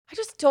I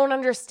just don't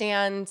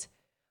understand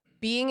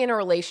being in a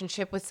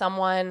relationship with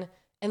someone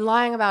and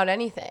lying about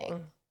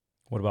anything.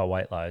 What about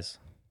white lies?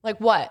 Like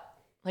what?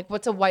 Like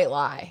what's a white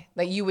lie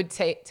that you would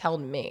tell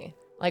me?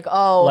 Like,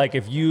 oh, Like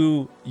if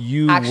you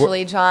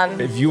actually, John,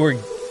 if you were,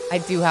 I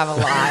do have a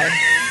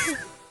lie.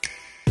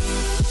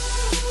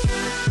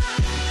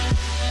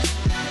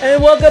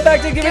 and welcome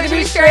back to Give It To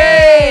Me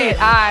Straight.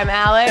 I'm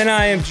Alex. And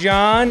I am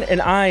John,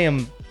 and I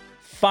am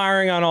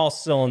firing on all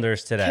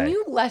cylinders today. Can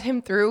you let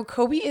him through?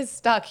 Kobe is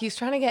stuck. He's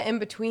trying to get in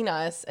between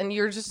us, and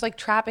you're just like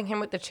trapping him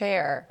with the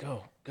chair.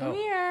 Go. Come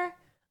here.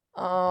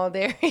 Oh,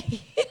 there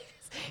he is.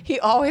 He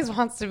always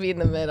wants to be in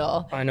the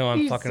middle. I know I'm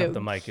You're fucking so up the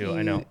mic, cute.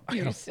 I know.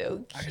 You're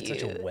so cute. I got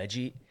such a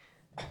wedgie.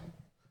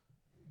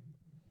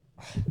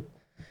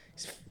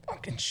 These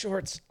fucking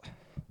shorts.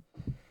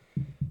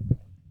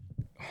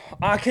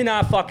 I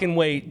cannot fucking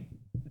wait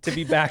to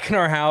be back in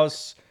our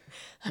house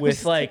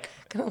with like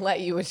Gonna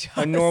let you adjust.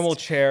 a normal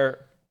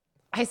chair.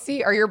 I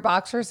see. Are your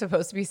boxers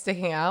supposed to be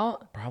sticking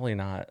out? Probably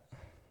not.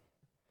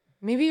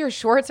 Maybe your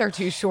shorts are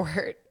too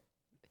short.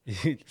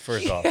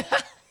 First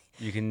off,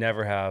 you can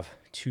never have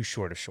too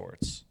short of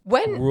shorts.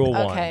 Rule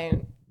one.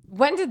 Okay.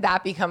 When did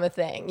that become a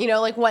thing? You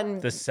know, like when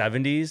The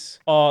 70s?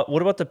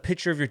 What about the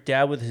picture of your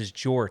dad with his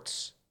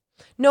jorts?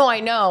 No, I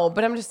know,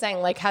 but I'm just saying,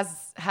 like,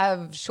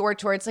 have short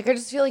shorts. Like, I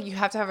just feel like you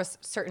have to have a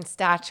certain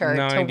stature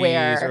 90s, to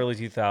wear early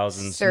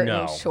 2000s. certain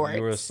No,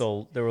 shorts.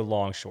 They were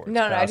long shorts.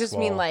 No, I just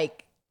mean basketball.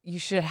 like you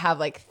should have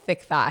like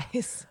thick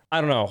thighs.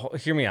 I don't know.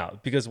 Hear me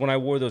out. Because when I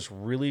wore those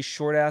really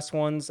short ass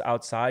ones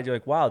outside, you're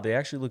like, wow, they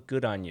actually look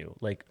good on you.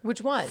 Like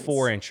Which ones?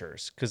 4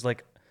 inches. Because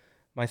like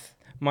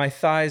my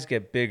thighs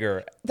get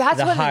bigger. That's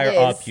the what higher it is.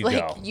 up you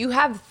like go. you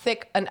have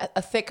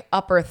a thick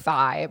upper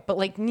thigh, but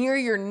like near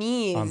your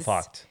knees, I'm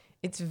fucked.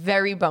 It's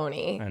very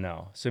bony. I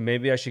know. So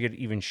maybe I should get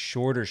even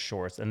shorter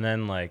shorts, and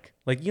then like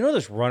you know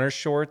those runner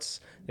shorts?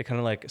 They kind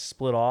of like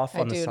split off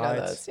on the I do sides.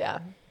 know those. Yeah,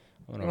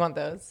 you want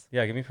those?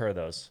 Yeah, give me a pair of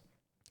those.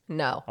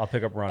 No. I'll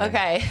pick up running.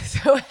 Okay,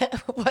 so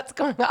what's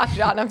going on,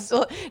 John?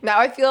 Now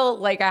I feel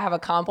like I have a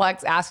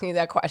complex asking you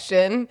that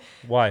question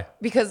Why?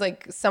 because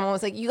like someone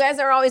was like, you guys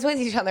are always with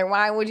each other.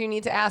 Why would you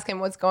need to ask him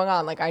what's going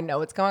on? Like I know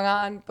what's going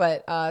on,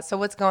 but so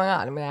what's going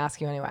on? I'm going to ask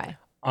you anyway.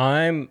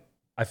 I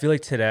feel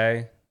like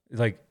today,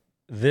 like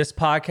this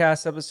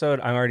podcast episode,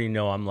 I already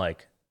know I'm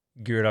like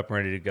geared up and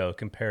ready to go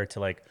compared to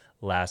like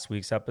last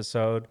week's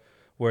episode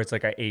where it's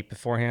like I ate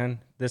beforehand.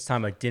 This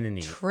time I didn't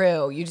eat.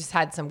 True. You just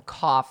had some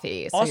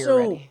coffee, so you're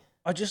Also, ready.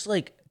 I just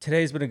like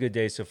today's been a good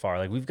day so far.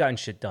 Like we've gotten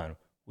shit done.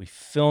 We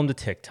filmed a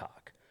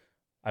TikTok.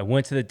 I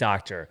went to the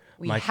doctor.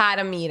 We had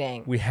a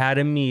meeting. We had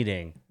a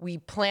meeting. We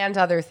planned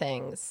other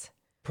things.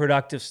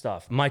 Productive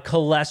stuff. My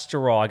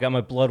cholesterol. I got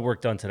my blood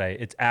work done today.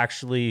 It's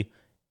actually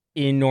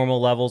in normal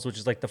levels, which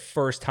is like the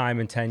first time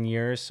in 10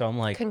 years. So I'm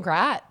like,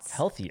 Congrats.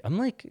 healthy. I'm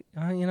like,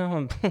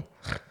 I'm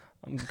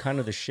I'm kind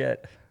of the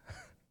shit.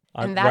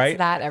 And that's right?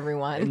 that,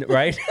 everyone.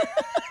 Right?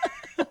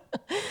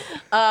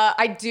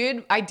 I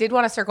did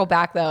want to circle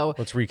back though.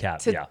 Let's recap.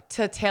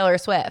 To Taylor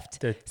Swift.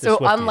 The So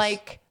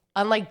Swifties.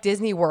 unlike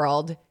Disney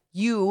World,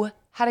 you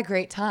had a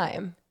great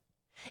time.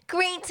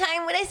 Great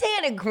time. When I say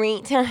I had a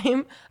great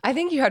time, I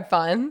think you had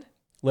fun.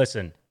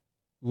 Listen,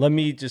 let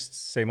me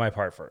just say my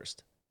part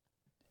first.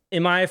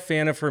 Am I a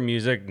fan of her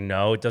music?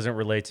 No, it doesn't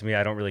relate to me.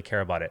 I don't really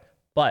care about it.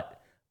 But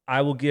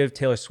I will give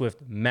Taylor Swift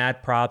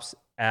mad props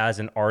as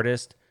an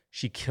artist.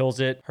 She kills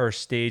it. Her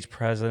stage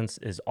presence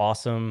is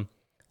awesome.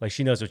 Like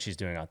she knows what she's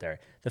doing out there.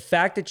 The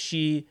fact that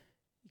she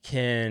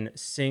can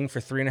sing for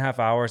 3.5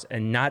 hours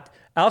and not...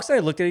 Alex and I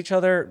looked at each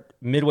other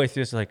midway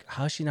through this, like,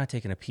 how is she not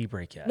taking a pee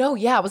break yet? No,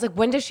 yeah. I was like,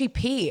 when does she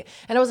pee?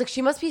 And I was like,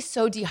 she must be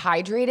so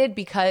dehydrated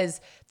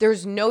because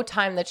there's no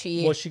time that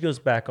she... Well, she goes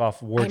back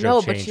off I wardrobe know,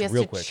 change but she has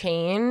real to quick.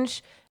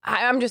 change.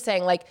 I'm just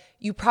saying, like,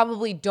 you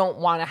probably don't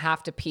want to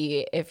have to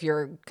pee if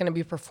you're going to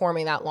be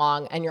performing that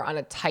long and you're on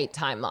a tight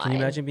timeline. Can you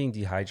imagine being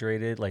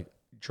dehydrated, like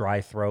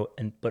dry throat,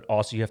 but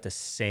also you have to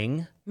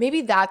sing?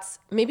 Maybe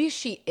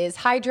she is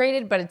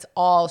hydrated,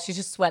 but she's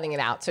just sweating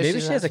it out. So Maybe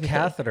she has a doesn't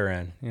have to pee. catheter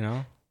in,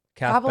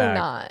 Cath Probably bag.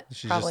 not.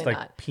 She's Probably just like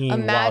not. peeing while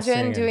Imagine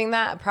singing. doing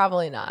that.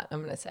 Probably not.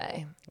 I'm gonna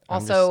say.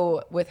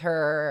 Also, with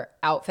her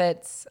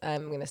outfits,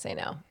 I'm gonna say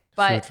no.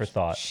 But Food for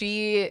thought.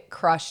 She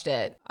crushed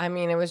it. I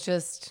mean, it was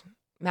just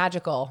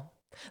magical.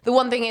 The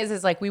one thing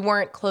is like we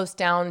weren't close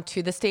down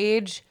to the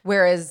stage.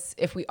 Whereas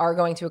if we are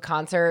going to a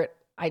concert,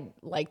 I'd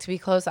like to be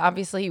close.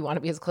 Obviously, you want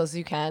to be as close as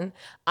you can.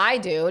 I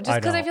do, just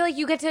because I feel like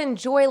you get to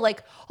enjoy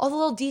like all the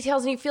little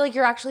details, and you feel like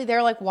you're actually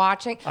there, like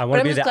watching. I want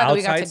to be the glad that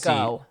we got outside to seat.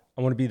 go.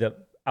 I want to be the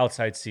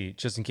outside seat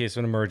just in case of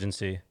an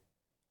emergency.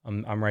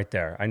 I'm right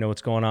there. I know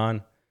what's going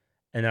on.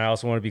 And then I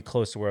also want to be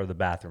close to where the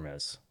bathroom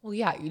is. Well,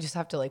 yeah, you just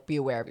have to like be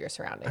aware of your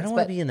surroundings. I don't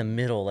want to be in the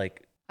middle.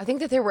 Like, I think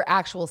that there were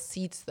actual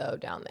seats though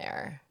down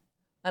there.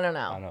 I don't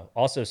I don't know. know.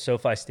 Also,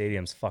 SoFi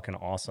Stadium's fucking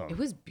awesome. It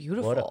was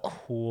beautiful. What a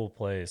cool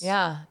place.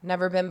 Yeah,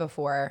 never been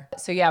before.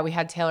 So yeah, we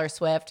had Taylor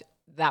Swift.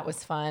 That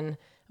was fun. And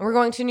we're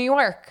going to New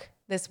York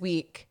this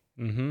week.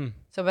 Mm-hmm.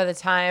 So by the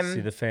time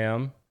See the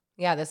fam.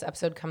 this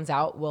episode comes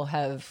out, we'll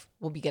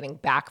be getting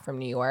back from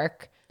New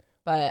York.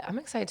 but I'm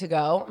excited to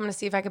go. I'm going to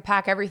see if I could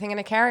pack everything in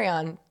a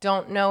carry-on.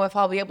 Don't know if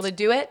I'll be able to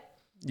do it.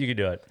 You could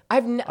do it.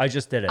 I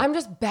just did it. I'm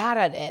just bad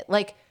at it.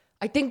 Like,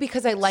 I think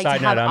because I like Side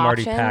to have note, I'm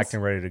options. already packed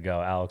and ready to go.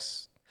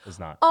 Alex is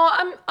not.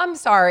 Oh, I'm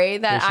sorry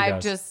that Here she I've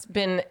goes. just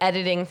been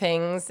editing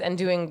things and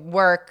doing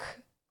work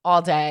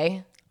all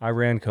day. I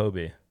ran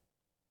Kobe.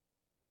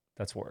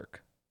 That's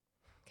work.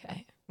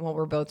 Okay. Well,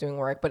 we're both doing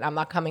work, but I'm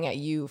not coming at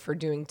you for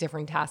doing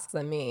different tasks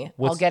than me. I'll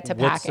What's, get to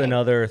what's packing.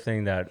 another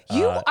thing that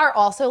You are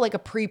also like a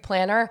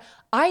pre-planner.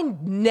 I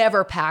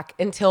never pack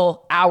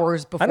until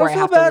hours before I don't I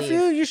feel have bad to for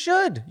leave. you. You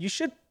should. You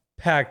should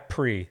pack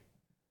pre.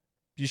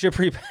 You should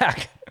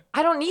pre-pack.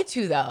 I don't need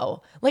to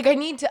though. Like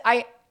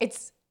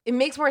it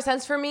makes more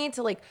sense for me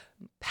to like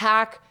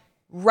pack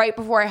right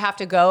before I have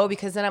to go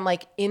because then I'm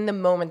like in the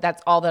moment,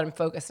 that's all that I'm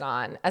focused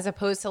on, as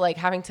opposed to like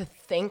having to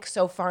think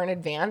so far in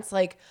advance.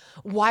 Like,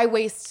 why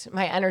waste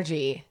my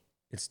energy?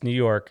 It's New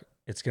York.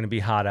 It's going to be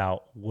hot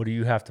out. What do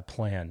you have to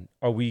plan?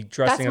 Are we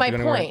dressing That's up? my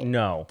to go point.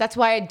 No. That's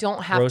why I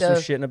don't have Throw to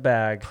some shit in a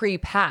bag.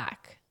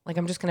 pre-pack. Like,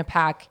 I'm just going to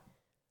pack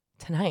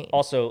tonight.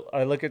 Also,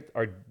 I look at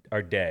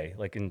our day,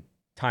 like in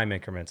time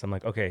increments. I'm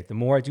like, okay, the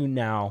more I do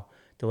now,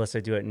 the less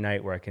I do at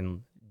night where I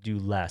can do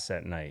less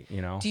at night,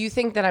 you know? Do you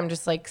think that I'm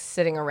just like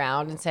sitting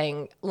around and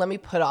saying, let me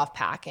put off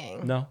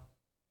packing? No,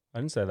 I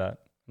didn't say that.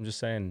 I'm just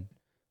saying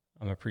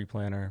I'm a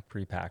pre-planner,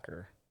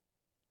 pre-packer,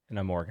 and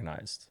I'm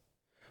organized.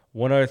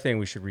 One other thing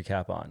we should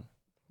recap on.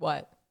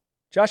 What?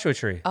 Joshua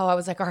Tree. Oh, I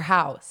was like, our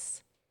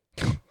house.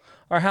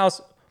 Our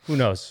house, who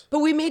knows? But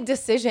we made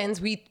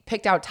decisions. We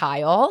picked out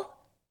tile.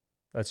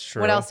 That's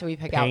true. What else did we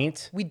pick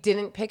Paint. out? We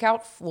didn't pick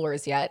out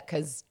floors yet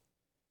because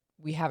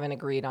we haven't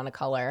agreed on a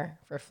color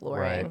for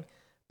flooring. Right.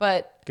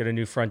 But Get a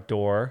new front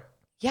door.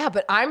 yeah,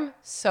 but I'm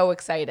so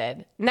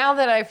excited. Now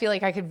that I feel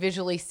like I could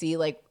visually see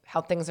like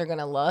how things are going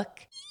to look.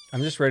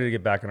 I'm just ready to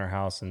get back in our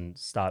house and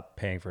stop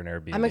paying for an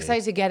Airbnb. I'm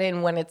excited to get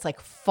in when it's like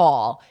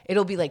fall.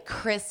 It'll be like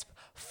crisp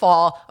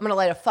fall. I'm going to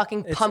light a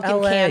fucking It's pumpkin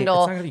LA.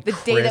 candle It's not gonna be the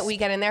day that crisp. we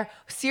get in there.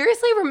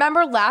 Seriously,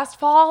 remember last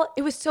fall?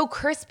 It was so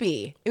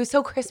crispy. It was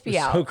so crispy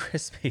out. So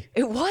crispy.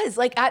 It was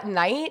like at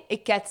night,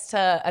 it gets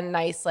to a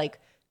nice like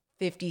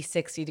 50,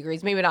 60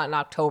 degrees. Maybe not in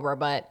October,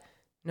 but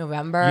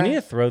November. You need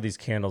to throw these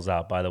candles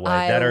out, by the way,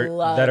 I that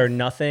love- are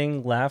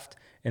nothing left,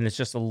 and it's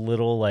just a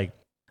little like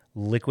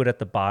liquid at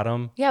the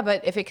bottom. Yeah,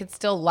 but if it could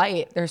still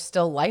light, there's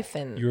still life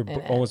in You're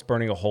it. almost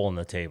burning a hole in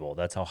the table.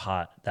 That's how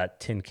hot that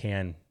tin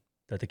can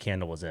that the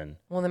candle was in.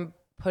 Well, then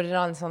put it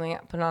on something,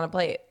 put it on a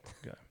plate.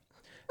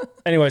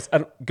 Anyways,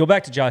 go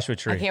back to Joshua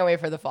Tree. I can't wait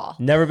for the fall.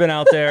 Never been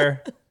out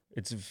there.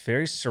 It's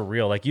very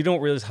surreal. Like, you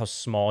don't realize how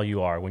small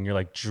you are when you're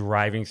like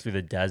driving through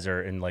the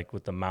desert and like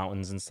with the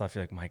mountains and stuff.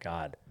 You're like, my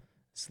God,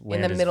 this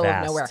land In the is middle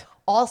vast. of nowhere.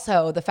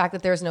 Also, the fact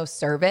that there's no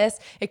service,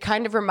 it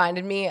kind of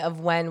reminded me of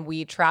when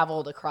we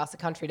traveled across the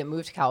country to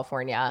move to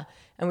California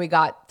and we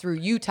got through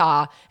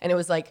Utah and it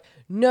was like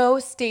no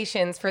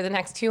stations for the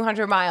next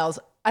 200 miles.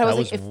 I was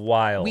That like, was if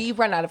wild. we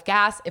run out of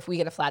gas, if we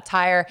get a flat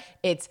tire,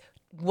 it's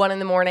 1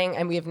 a.m.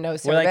 and we have no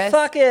service. We're like,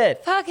 fuck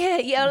it. Fuck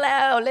it,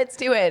 YOLO, let's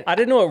do it. I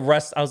didn't know what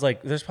rest. I was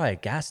like, there's probably a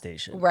gas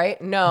station.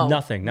 Right? No.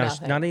 Nothing.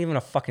 Nothing. Not even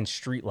a fucking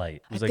street light.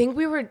 It I was like,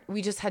 think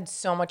we just had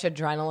so much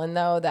adrenaline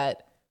though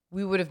that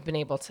we would have been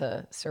able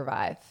to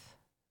survive.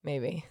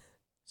 Maybe.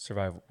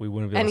 survive. We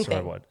wouldn't be able to survive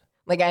Anything. what?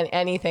 Like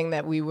anything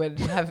that we would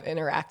have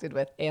interacted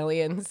with.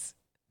 Aliens.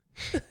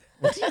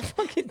 What are you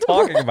fucking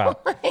talking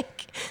about?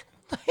 like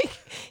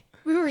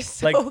we were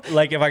so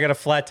Like if I got a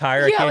flat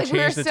tire, I yeah, can't like we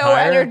were change the so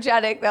tire.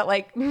 energetic that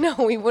like no,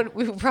 we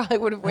probably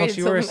would have No, waited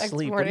you till were the next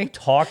asleep. What are you morning.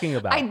 talking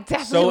about? I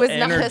definitely So was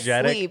energetic.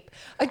 not asleep.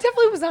 I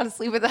definitely was not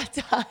asleep at that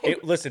time.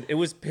 Listen, it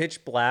was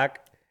pitch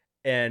black,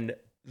 and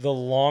the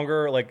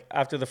longer, like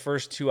after the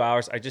first 2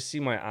 hours, I just see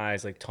my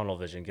eyes like tunnel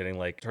vision, getting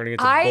like turning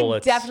into I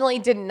bullets. definitely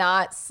did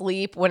not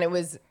sleep when it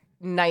was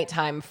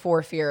nighttime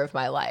for fear of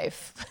my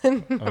life,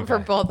 for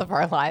both of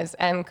our lives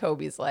and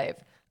Kobe's life.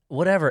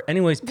 Whatever.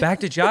 Anyways,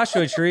 back to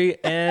Joshua Tree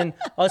and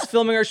us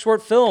filming our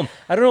short film.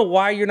 I don't know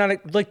why you're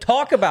not like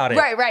talk about it.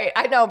 Right.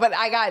 I know, but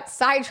I got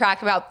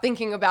sidetracked about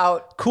thinking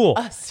about Cool.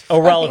 us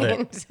Irrelevant. running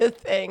into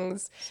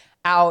things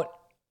out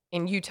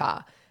in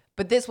Utah.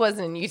 But this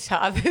wasn't in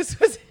Utah. This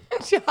was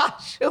in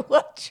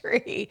Joshua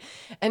Tree.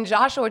 And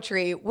Joshua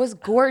Tree was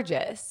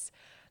gorgeous.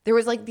 There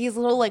was like these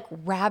little like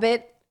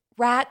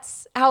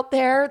rats out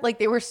there. Like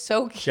they were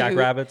so cute.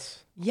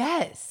 Jackrabbits.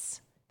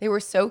 Yes. They were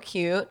so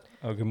cute.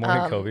 Oh, good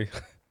morning, Kobe.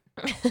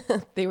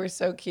 They were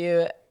so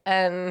cute.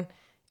 And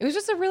it was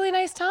just a really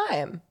nice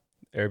time.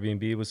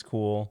 Airbnb was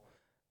cool.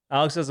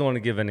 Alex doesn't want to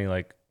give any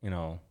like,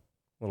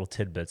 little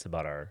tidbits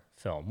about our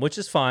film, which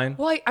is fine.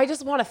 Well, I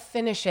just want to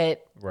finish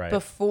it Right.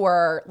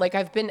 before, like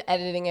I've been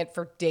editing it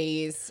for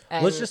days.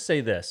 And Let's just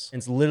say this.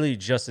 It's literally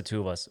just the two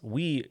of us.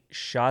 We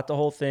shot the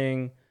whole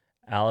thing.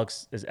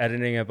 Alex is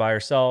editing it by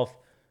herself.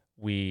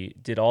 We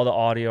did all the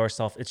audio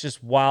ourselves. It's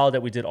just wild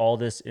that we did all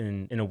this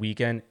in a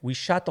weekend. We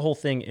shot the whole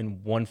thing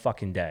in one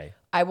fucking day.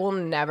 I will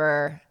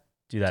never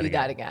Do that do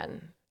again. that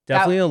again.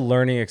 Definitely a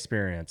learning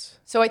experience.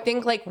 So I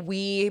think like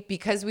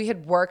because we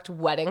had worked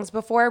weddings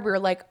before, we were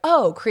like,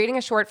 oh, creating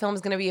a short film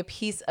is going to be a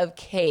piece of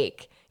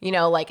cake. You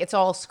know, like it's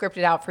all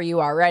scripted out for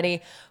you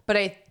already. But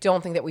I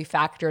don't think that we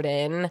factored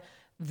in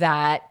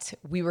that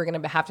we were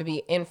going to have to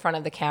be in front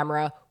of the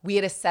camera. We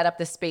had to set up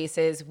the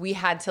spaces. We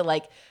had to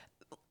like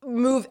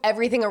move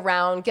everything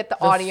around, get the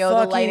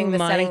audio, the lighting, the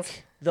settings.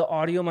 The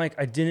audio mic,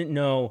 I didn't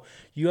know.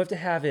 You have to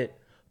have it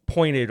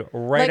pointed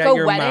right like at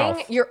your wedding,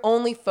 mouth. You're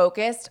only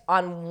focused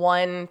on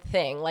one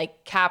thing,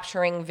 like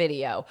capturing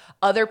video.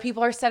 Other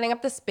people are setting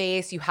up the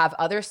space. You have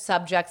other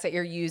subjects that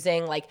you're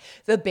using. Like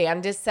the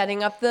band is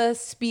setting up the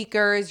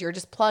speakers. You're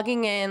just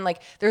plugging in.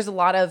 Like there's a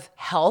lot of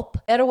help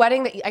at a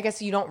wedding that I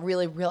guess you don't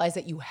really realize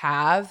that you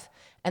have.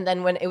 And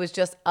then when it was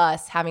just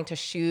us having to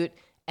shoot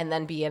and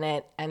then be in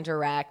it and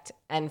direct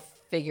and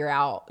figure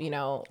out, you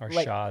know, Our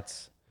like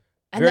shots.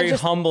 and Very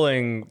just,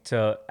 humbling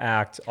to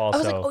act also.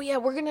 I was like, oh yeah,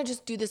 we're going to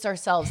just do this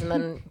ourselves. And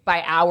then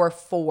by hour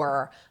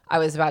 4, I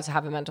was about to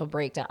have a mental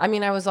breakdown. I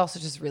mean, I was also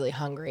just really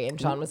hungry. And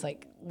Sean was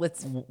like,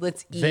 let's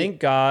eat.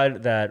 Thank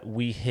God that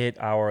we hit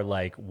our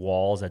like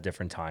walls at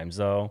different times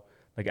though.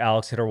 Like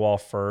Alex hit her wall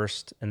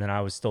first and then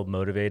I was still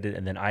motivated.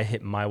 And then I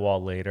hit my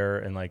wall later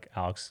and like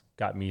Alex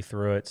got me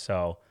through it.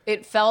 So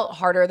it felt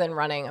harder than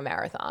running a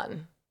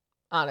marathon.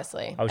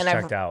 Honestly. I was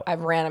checked out.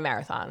 I've ran a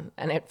marathon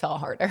and it felt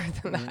harder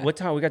than that. What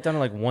time? We got done at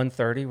like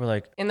 1:30. We're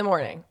like, in the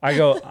morning. I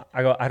go,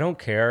 I don't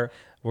care.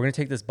 We're going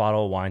to take this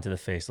bottle of wine to the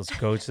face. Let's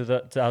go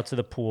out to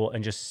the pool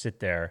and just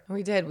sit there.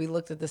 We did. We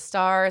looked at the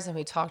stars and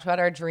we talked about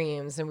our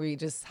dreams and we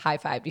just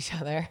high-fived each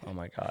other. Oh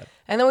my God.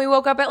 And then we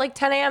woke up at like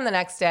 10 a.m. the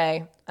next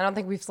day. I don't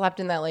think we've slept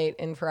in that late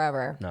in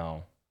forever.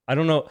 No, I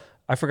don't know.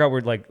 I forgot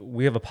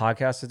we have a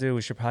podcast to do.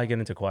 We should probably get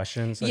into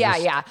questions.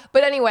 Yeah.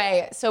 But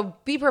anyway, so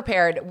be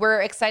prepared. We're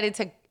excited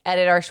to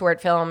edit our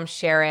short film,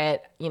 share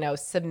it, you know,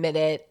 submit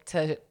it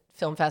to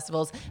film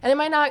festivals. And it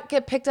might not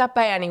get picked up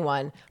by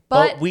anyone,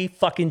 but we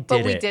fucking did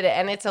it. But we did it.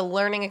 And it's a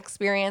learning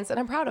experience and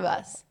I'm proud of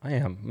us. I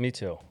am. Me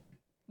too.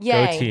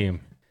 Yay. Go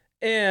team.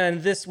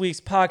 And this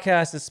week's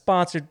podcast is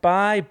sponsored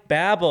by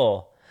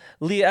Babbel.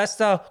 Li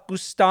esta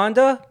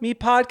gustando mi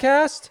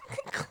podcast?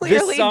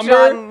 Clearly summer-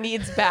 John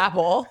needs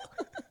Babbel.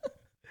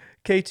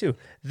 K2.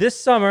 This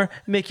summer,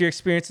 make your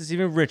experiences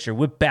even richer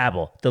with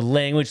Babbel, the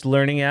language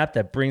learning app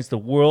that brings the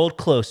world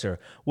closer.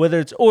 Whether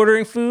it's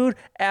ordering food,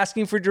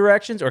 asking for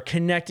directions, or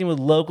connecting with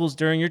locals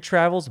during your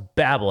travels,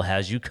 Babbel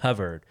has you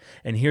covered.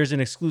 And here's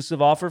an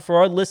exclusive offer for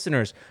our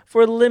listeners.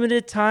 For a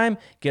limited time,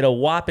 get a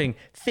whopping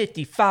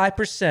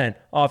 55%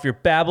 off your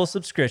Babbel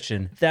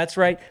subscription. That's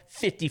right,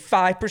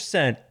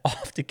 55%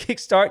 off to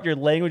kickstart your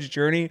language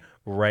journey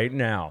right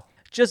now.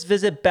 Just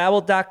visit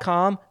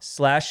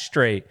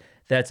babbel.com/straight.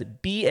 That's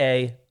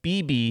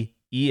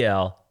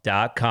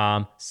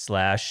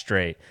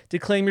BABBEL.com/straight to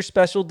claim your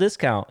special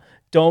discount.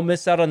 Don't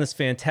miss out on this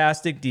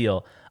fantastic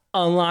deal.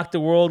 Unlock the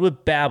world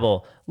with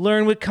Babbel.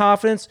 Learn with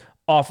confidence.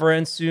 Offer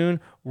ends soon.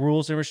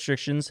 Rules and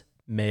restrictions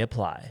may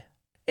apply.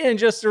 And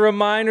just a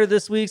reminder,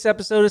 this week's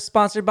episode is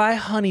sponsored by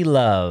Honey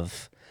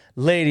Love.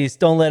 Ladies,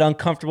 don't let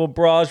uncomfortable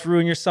bras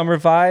ruin your summer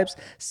vibes.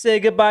 Say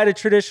goodbye to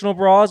traditional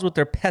bras with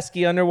their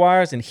pesky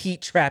underwires and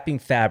heat-trapping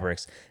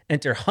fabrics.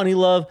 Enter Honey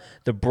Love,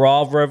 the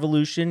bra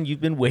revolution you've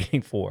been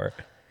waiting for.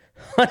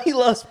 Honey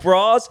Love's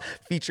bras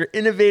feature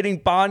innovating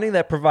bonding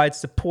that provides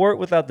support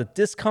without the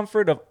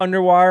discomfort of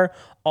underwire,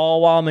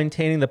 all while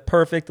maintaining the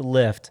perfect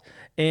lift.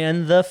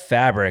 And the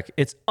fabric,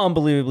 it's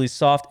unbelievably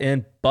soft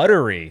and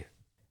buttery.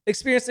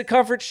 Experience the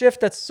comfort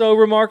shift that's so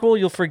remarkable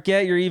you'll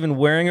forget you're even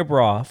wearing a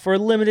bra. For a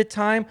limited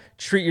time,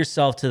 treat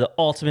yourself to the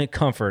ultimate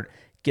comfort.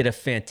 Get a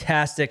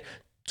fantastic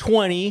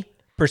 20%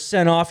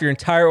 off your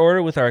entire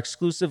order with our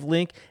exclusive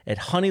link at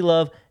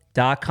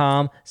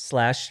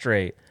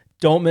honeylove.com/straight.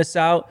 Don't miss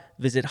out.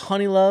 Visit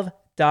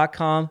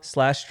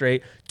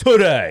honeylove.com/straight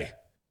today.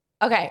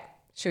 Okay.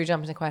 Should we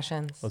jump into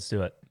questions? Let's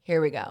do it.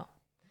 Here we go.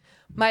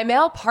 My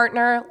male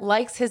partner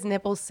likes his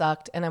nipples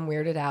sucked and I'm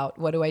weirded out.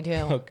 What do I do?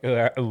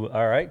 Okay.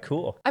 All right,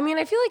 cool. I mean,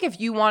 I feel like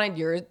if you wanted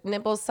your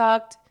nipples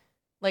sucked,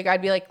 like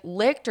I'd be like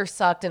licked or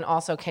sucked, and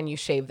also can you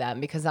shave them,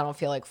 because I don't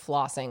feel like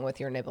flossing with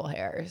your nipple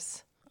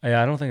hairs.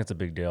 Yeah, I don't think it's a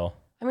big deal.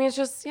 I mean, it's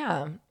just,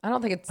 yeah, I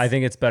don't think it's... I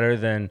think it's better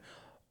than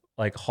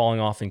like hauling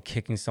off and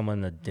kicking someone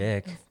in the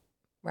dick.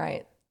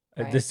 Right.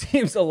 This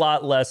seems a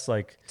lot less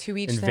like to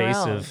each their own.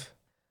 invasive.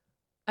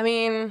 I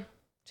mean,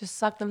 just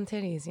suck them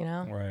titties, you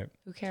know? Right.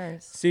 Who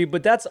cares? See,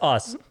 but that's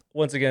us.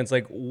 Once again, it's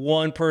like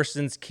one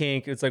person's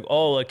kink. It's like,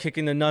 oh, like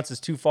kicking the nuts is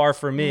too far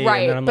for me.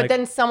 Right. And then I'm but like,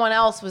 then someone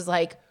else was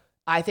like,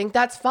 I think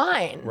that's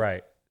fine.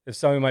 right. If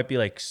somebody might be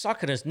like,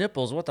 sucking his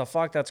nipples, what the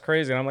fuck? That's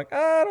crazy. And I'm like,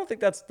 I don't think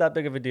that's that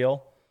big of a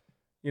deal.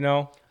 You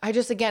know? I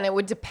just, again, it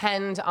would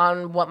depend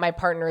on what my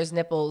partner's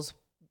nipples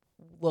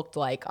looked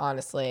like,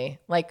 honestly.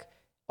 Like,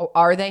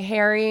 are they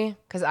hairy?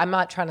 Because I'm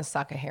not trying to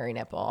suck a hairy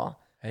nipple.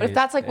 But if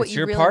that's like what it's you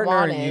your really partner,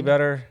 wanted, you got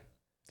to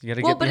get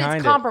behind it. but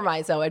it's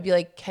compromise though. I'd be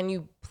like, can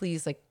you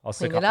please like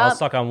clean it up? I'll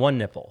suck on one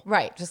nipple.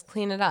 Right, just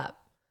clean it up.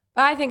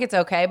 But I think it's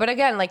okay. But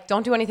again, like,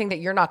 don't do anything that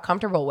you're not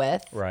comfortable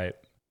with. Right.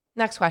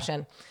 Next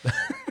question.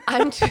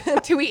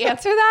 Do we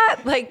answer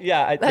that? Like,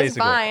 Yeah, that's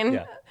fine.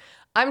 Yeah.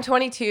 I'm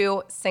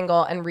 22,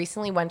 single, and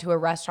recently went to a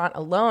restaurant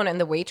alone, and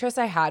the waitress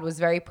I had was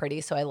very pretty,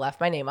 so I left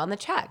my name on the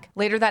check.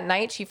 Later that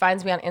night, she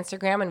finds me on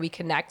Instagram and we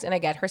connect, and I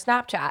get her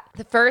Snapchat.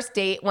 The first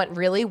date went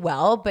really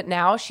well, but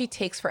now she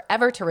takes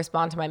forever to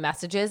respond to my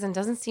messages and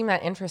doesn't seem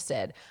that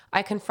interested.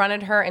 I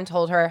confronted her and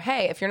told her,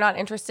 hey, if you're not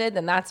interested,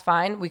 then that's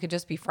fine. We could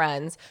just be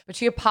friends. But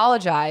she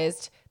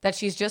apologized that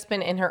she's just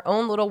been in her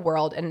own little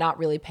world and not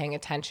really paying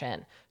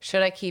attention.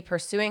 Should I keep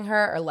pursuing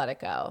her or let it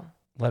go?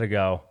 Let it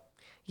go.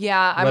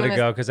 Yeah, Let it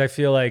go, because I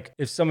feel like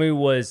if somebody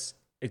was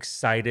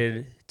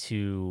excited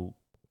to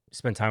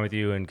spend time with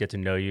you and get to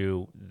know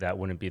you, that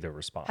wouldn't be their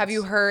response. Have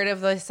you heard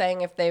of the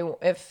saying, if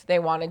they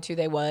wanted to,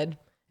 they would?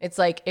 It's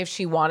like if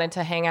she wanted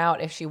to hang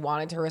out, if she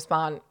wanted to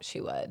respond,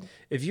 she would.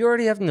 If you're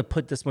already having to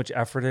put this much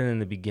effort in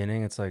the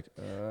beginning, it's like...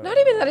 Not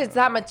even that it's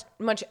that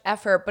much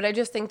effort, but I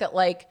just think that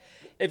like...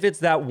 If it's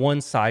that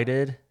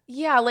one-sided...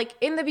 Yeah, like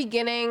in the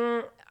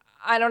beginning,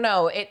 I don't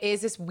know. It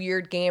is this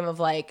weird game of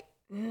like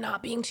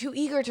not being too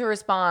eager to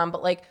respond,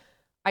 but like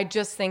I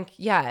just think,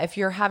 yeah, if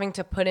you're having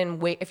to put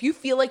in if you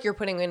feel like you're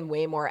putting in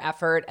way more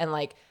effort and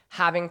like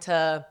having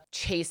to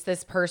chase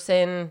this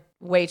person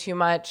way too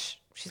much,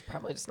 she's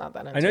probably just not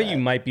that into I know it. you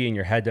might be in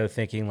your head though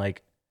thinking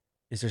like,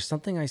 is there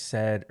something I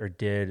said or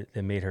did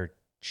that made her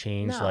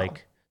change? No.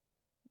 Like,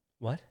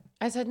 what?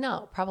 I said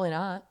no, probably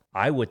not.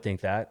 I would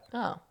think that.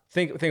 Oh.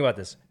 Think about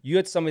this. You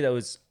had somebody that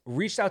was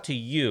reached out to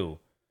you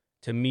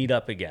to meet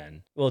up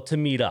again. Well, to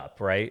meet up,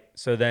 right?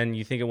 So then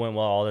you think it went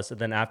well, all this. And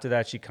then after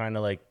that, she kind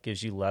of like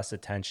gives you less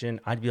attention.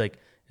 I'd be like,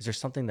 is there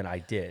something that I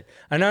did?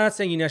 And I'm not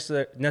saying you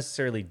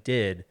necessarily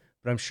did,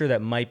 but I'm sure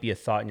that might be a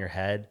thought in your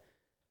head.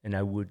 And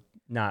I would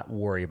not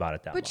worry about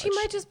it that much. But she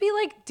might just be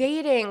like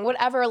dating,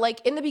 whatever.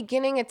 Like in the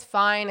beginning, it's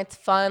fine, it's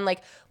fun.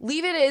 Like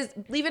leave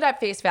it at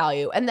face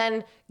value, and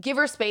then give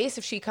her space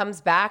if she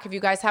comes back. If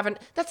you guys haven't,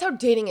 that's how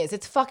dating is.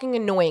 It's fucking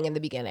annoying in the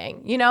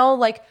beginning, you know.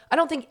 Like I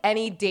don't think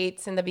any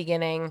dates in the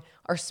beginning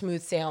are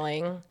smooth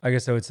sailing. I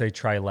guess I would say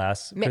try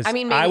less. I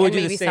mean, maybe, I would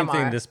do the maybe same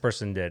thing are. this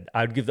person did.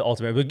 I would give the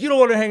ultimate. Like, you don't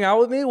want to hang out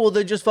with me? Well,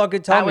 then just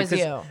fucking tell me. That was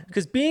you.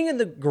 Because being in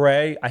the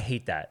gray, I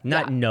hate that.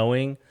 Not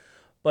knowing,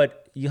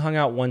 but you hung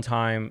out one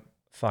time.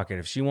 Fuck it.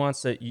 If she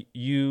wants to,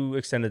 you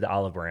extended the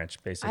olive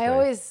branch, basically. I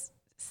always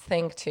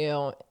think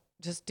to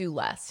just do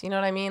less. You know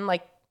what I mean?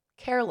 Like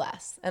care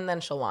less, and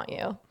then she'll want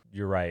you.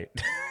 You're right.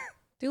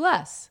 Do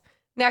less.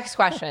 Next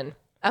question.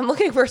 I'm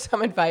looking for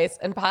some advice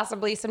and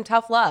possibly some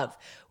tough love.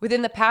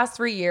 Within the past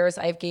 3 years,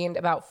 I've gained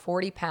about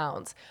 40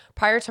 pounds.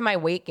 Prior to my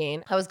weight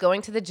gain, I was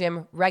going to the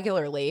gym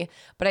regularly,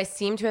 but I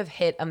seem to have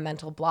hit a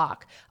mental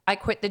block. I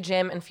quit the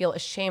gym and feel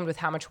ashamed with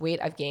how much weight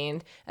I've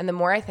gained. And the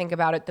more I think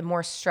about it, the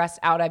more stressed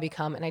out I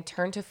become, and I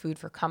turn to food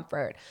for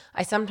comfort.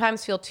 I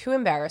sometimes feel too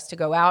embarrassed to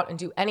go out and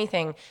do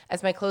anything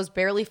as my clothes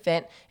barely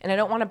fit, and I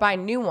don't want to buy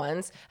new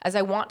ones as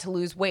I want to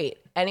lose weight.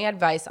 Any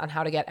advice on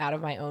how to get out of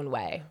my own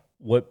way?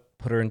 What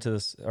put her into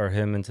this, or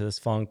him into this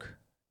funk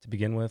to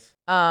begin with?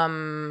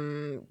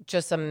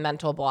 Just a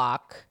mental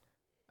block.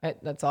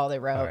 That's all they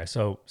wrote. All right,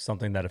 so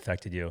something that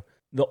affected you.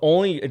 The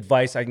only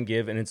advice I can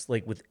give, and it's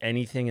like with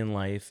anything in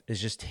life, is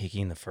just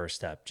taking the first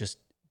step.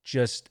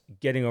 Just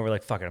getting over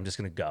like, fuck it, I'm just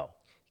gonna go.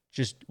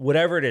 Just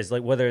whatever it is,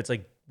 like whether it's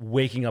like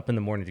waking up in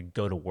the morning to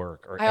go to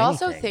work or anything. I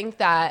also think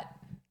that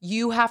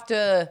you have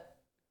to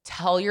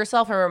tell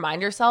yourself and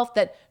remind yourself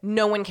that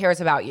no one cares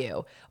about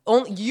you.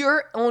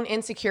 Your own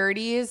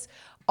insecurities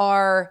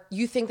are,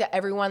 you think that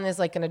everyone is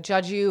like going to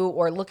judge you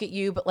or look at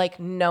you, but like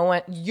no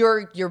one,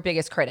 you're your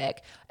biggest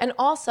critic. And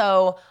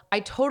also, I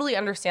totally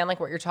understand like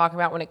what you're talking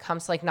about when it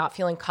comes to like not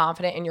feeling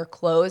confident in your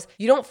clothes.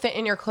 You don't fit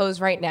in your clothes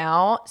right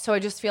now. So I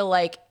just feel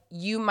like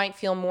you might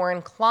feel more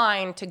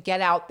inclined to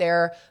get out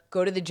there,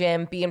 go to the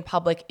gym, be in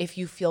public if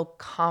you feel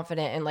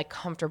confident and like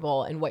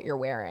comfortable in what you're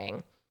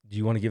wearing. Do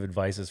you want to give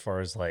advice as far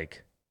as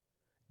like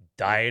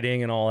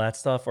dieting and all that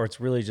stuff, or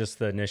it's really just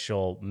the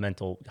initial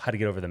how to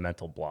get over the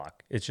mental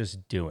block? It's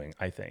just doing,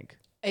 I think.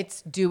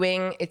 It's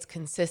doing, it's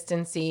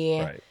consistency,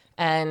 right.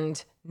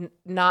 And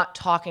not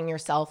talking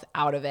yourself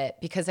out of it.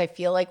 Because I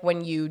feel like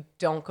when you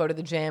don't go to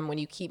the gym, when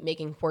you keep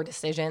making poor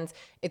decisions,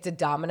 it's a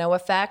domino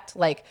effect.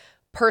 Like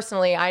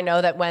personally, I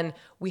know that when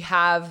we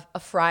have a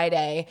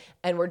Friday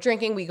and we're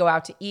drinking, we go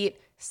out to eat.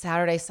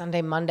 Saturday,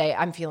 Sunday, Monday,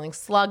 I'm feeling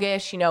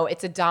sluggish. You know,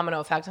 it's a domino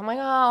effect. I'm like,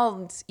 oh,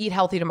 I'll eat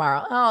healthy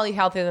tomorrow. Oh, I'll eat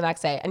healthy the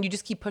next day. And you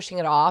just keep pushing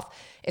it off.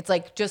 It's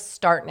like, just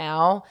start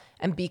now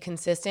and be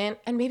consistent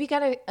and maybe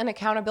get an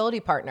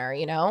accountability partner,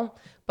 you know?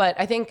 But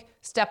I think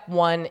step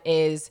one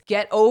is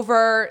get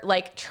over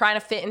like trying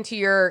to fit into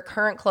your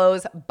current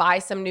clothes, buy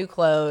some new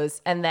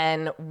clothes, and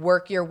then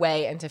work your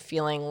way into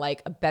feeling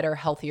like a better,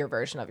 healthier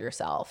version of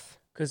yourself.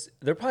 Because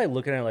they're probably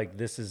looking at it like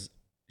this is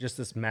just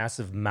this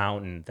massive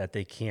mountain that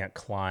they can't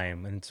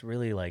climb, and it's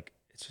really like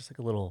it's just like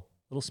a little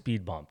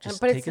speed bump. Just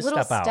but take it's a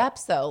little step out.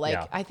 steps though. Like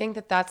Yeah. I think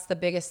that that's the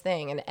biggest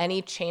thing. And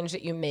any change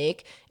that you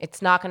make,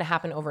 it's not going to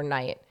happen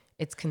overnight.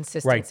 It's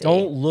consistency. Right.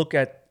 Don't look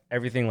at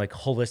everything like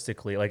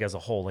holistically, like as a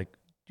whole. Like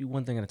do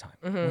one thing at a time.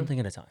 One thing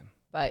at a time.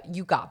 But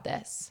you got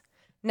this.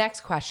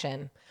 Next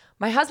question.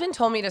 My husband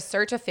told me to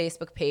search a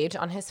Facebook page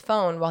on his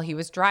phone while he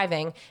was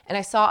driving, and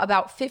I saw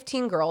about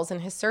 15 girls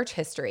in his search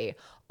history,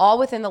 all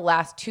within the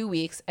last 2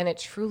 weeks, and it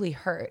truly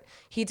hurt.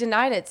 He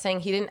denied it, saying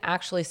he didn't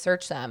actually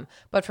search them.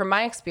 But from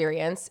my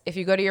experience, if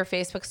you go to your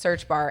Facebook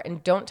search bar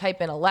and don't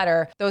type in a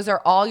letter, those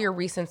are all your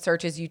recent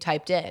searches you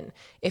typed in.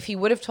 If he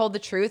would have told the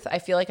truth, I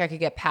feel like I could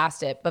get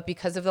past it, but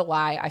because of the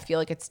lie, I feel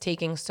like it's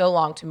taking so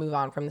long to move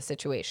on from the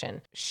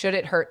situation. Should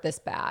it hurt this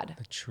bad?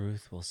 The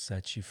truth will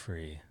set you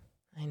free.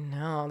 I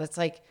know. That's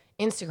like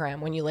Instagram.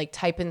 When you like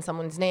type in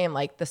someone's name,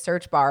 like the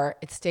search bar,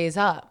 it stays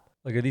up.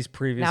 Like, are these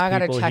previous Now I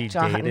gotta people check he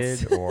John's.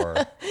 dated, or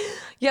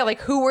Yeah, like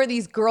who were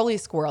these girly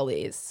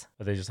squirrelies?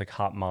 are they just like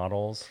hot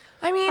models?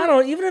 I mean, I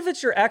don't know. Even if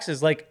it's your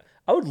exes, like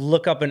I would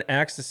look up an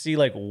ex to see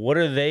like what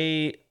are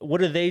they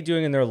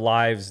doing in their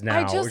lives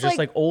now, just, or just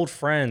like old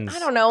friends. I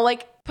don't know,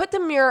 like put the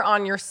mirror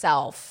on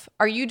yourself.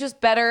 Are you just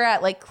better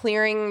at like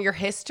clearing your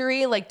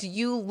history? Like, do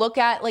you look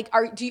at like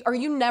are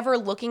you never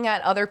looking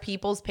at other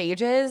people's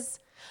pages?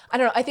 I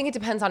don't know. I think it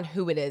depends on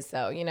who it is,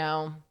 though. You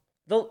know,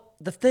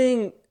 The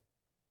thing,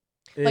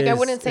 like I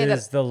wouldn't say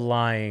is that the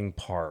lying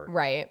part.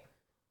 right.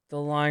 The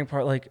lying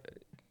part, like,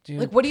 dude,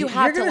 Like, what do you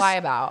have to lie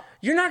about?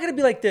 You're not gonna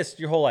be like this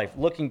your whole life,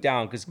 looking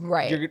down, because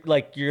Right.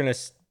 you're gonna,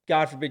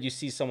 God forbid, you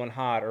see someone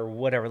hot or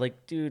whatever.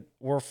 Like, dude,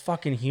 we're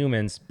fucking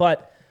humans.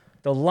 But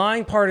the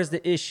lying part is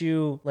the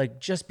issue. Like,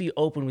 just be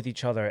open with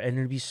each other, and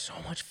it'd be so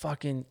much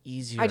fucking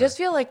easier. I just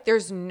feel like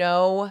there's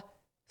no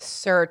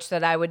search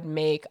that I would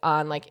make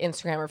on like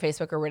Instagram or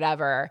Facebook or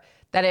whatever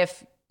that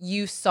if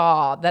you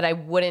saw that I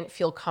wouldn't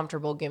feel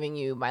comfortable giving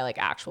you my like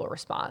actual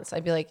response.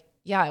 I'd be like,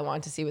 yeah, I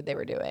wanted to see what they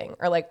were doing,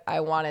 or like I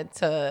wanted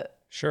to.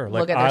 Sure,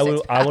 look like at their I would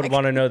six-pack.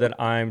 want to know that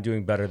I'm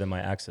doing better than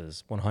my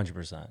exes,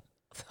 100%.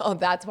 Oh,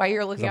 that's why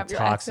you're looking I'm up your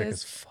toxic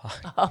exes. as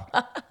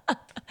fuck.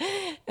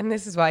 And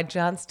this is why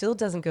John still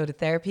doesn't go to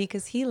therapy,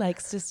 because he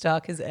likes to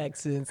stalk his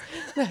exes.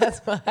 That's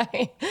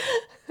why.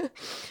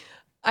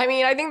 I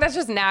mean, I think that's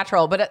just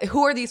natural. But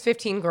who are these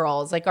 15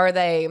 girls? Like, are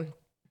they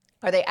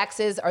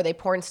exes? Are they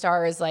porn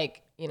stars?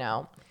 Like, you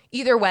know,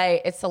 either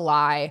way, it's a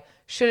lie.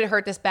 Should it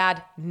hurt this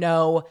bad?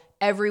 No.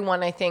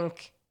 Everyone, I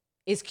think,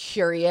 is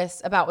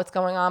curious about what's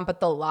going on, but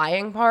the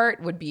lying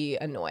part would be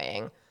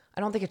annoying.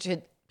 I don't think it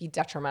should be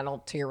detrimental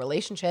to your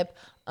relationship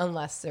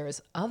unless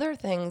there's other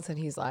things that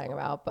he's lying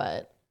about.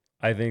 But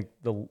I think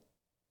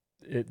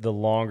the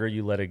longer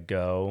you let it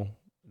go,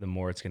 the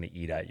more it's going to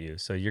eat at you.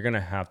 So you're going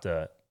to have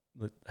to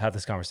have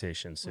this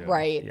conversation soon.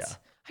 right. Yeah.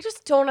 I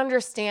just don't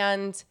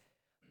understand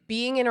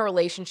being in a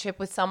relationship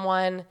with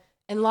someone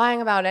and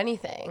lying about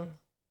anything.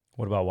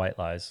 What about white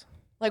lies?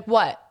 Like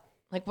what?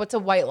 Like what's a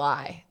white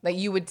lie that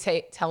you would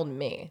tell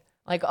me?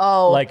 Like,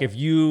 oh, Like if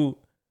you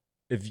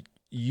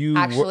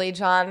actually,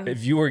 John,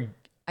 if you were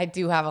I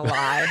do have a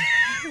lie.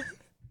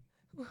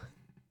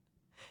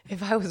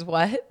 If I was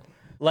what?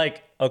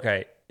 like,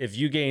 okay, if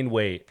you gained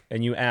weight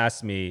and you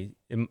asked me,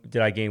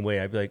 did I gain weight?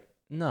 I'd be like,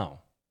 no,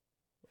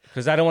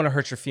 because I don't want to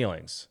hurt your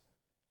feelings,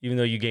 even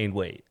though you gained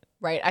weight.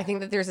 Right. I think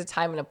that there's a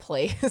time and a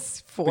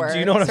place for do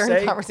you know what I'm certain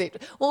saying?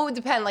 conversations. Well, it would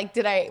depend. Like,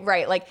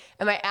 like,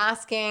 am I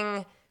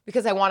asking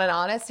because I want an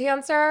honest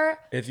answer?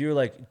 If you're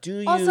like, do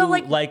you Also,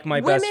 like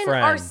my best friend?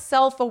 Women are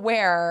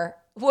self-aware.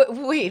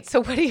 Wait,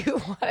 so what do you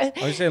want? I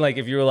was saying, like,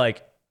 if you were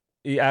like,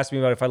 you asked me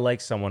about if I like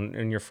someone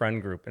in your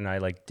friend group and I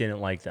like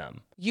didn't like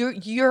them.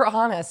 You're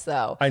honest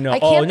though. I know.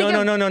 can't Oh, think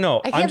of- no.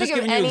 I can't I'm just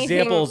think of giving you anything-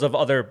 examples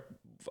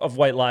of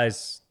white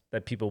lies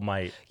that people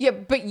might. Yeah,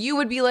 but you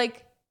would be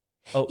like,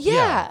 Oh,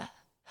 yeah,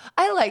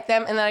 I like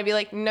them, and then I'd be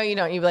like, no, you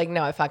don't. You'd be like,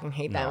 no, I fucking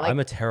hate them. No, Like, I'm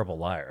a terrible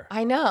liar.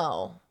 I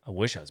know. I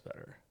wish I was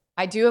better.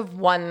 I do have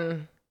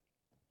one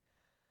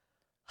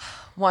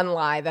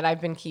lie that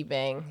I've been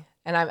keeping,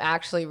 and I'm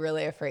actually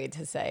really afraid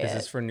to say Is it.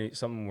 this for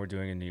something we're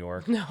doing in New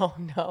York?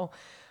 No.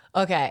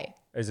 Okay.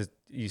 Is it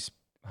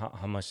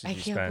how much did I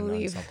you can't spend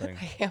believe on something?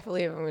 I can't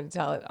believe I'm going to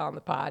tell it on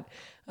the pod.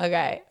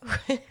 Okay.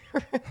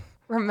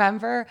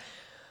 Remember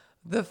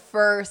the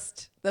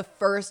first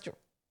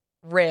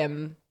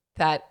rim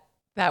that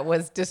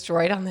was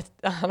destroyed on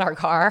our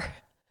car?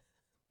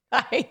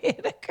 I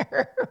hit a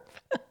curb.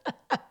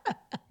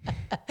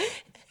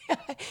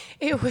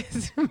 It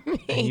was me.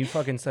 And you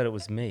fucking said it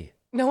was me.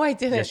 No, I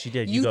didn't. Yes, you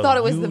did. You You go, thought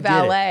it was "You the did it."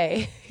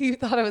 valet. You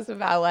thought it was the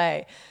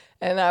valet.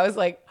 And I was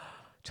like,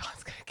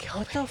 John's going to kill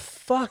me. What the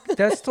fuck?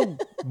 That's the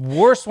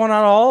worst one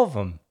out of all of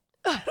them.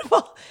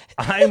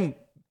 I'm.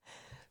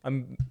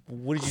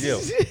 What did you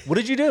do? What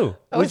did you do?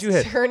 I What was did you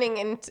hit?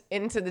 turning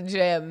into the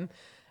gym.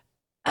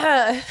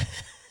 I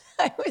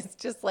was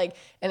just like,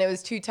 and it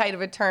was too tight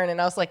of a turn. And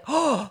I was like,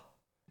 oh,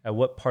 At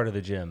what part of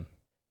the gym?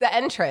 the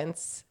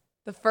entrance,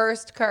 the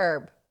first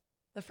curb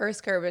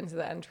into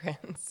the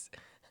entrance.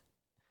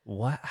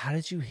 What? How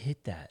did you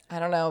hit that? I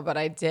don't know, but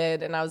I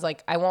did. And I was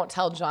like, I won't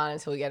tell John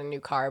until we get a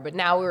new car. But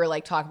now we were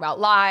like talking about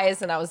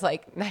lies. And I was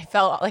like, I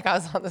felt like I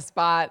was on the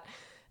spot.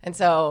 And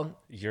so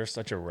You're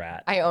such a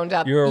rat. I owned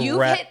up. You're a You've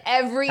rat. hit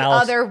every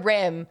Alice, other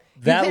rim.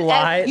 That You've hit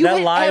lie you've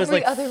hit was every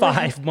like other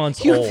 5 rim.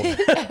 months You've old.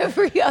 hit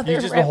every other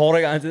You've just rim. been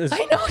holding on to this.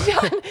 I know,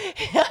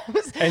 John.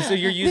 times. And so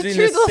you're using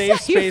truth this will safe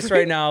set you space free.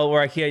 right now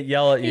where I can't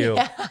yell at you.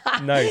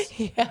 Nice.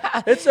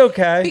 Yeah. It's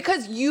okay.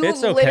 Because you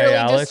It's okay, literally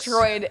Alex.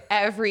 destroyed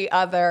every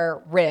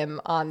other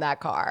rim on that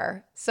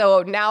car.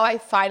 So now I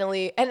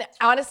finally, and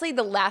honestly,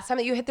 the last time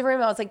that you hit the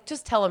rim, I was like,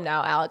 just tell him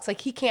now, Alex.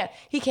 Like he can't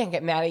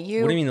get mad at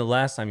you. What do you mean the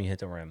last time you hit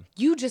the rim?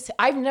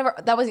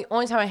 That was the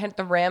only time I hit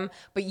the rim,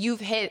 but you've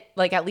hit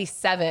like at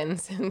least 7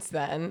 since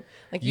then.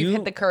 Like you've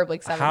hit the curb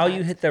like 7 How times.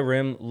 you hit the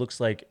rim looks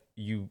like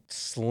you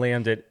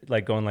slammed it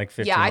like going like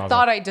 15 Yeah, I miles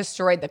thought I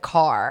destroyed the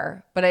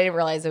car, but I didn't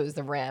realize it was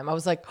the rim. I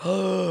was like,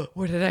 oh,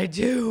 what did I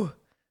do?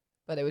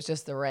 But it was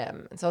just the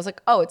rim. And so I was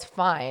like, oh, it's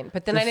fine.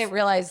 But then I didn't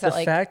realize that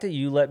the fact that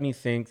you let me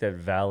think that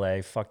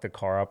valet fucked the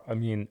car up. I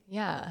mean,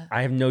 yeah.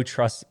 I have no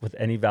trust with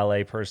any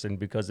valet person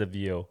because of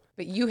you.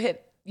 But you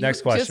hit. Next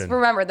Just question.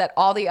 remember that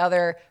all the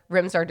other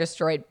rims are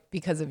destroyed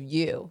because of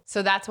you.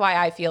 So that's why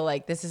I feel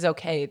like this is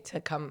okay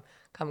to come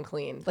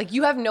clean. Like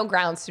you have no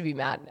grounds to be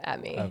mad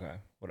at me. Okay,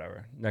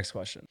 whatever. Next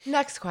question.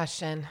 Next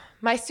question.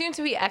 My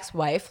soon-to-be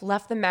ex-wife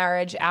left the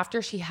marriage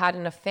after she had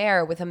an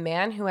affair with a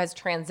man who has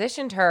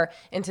transitioned her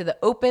into the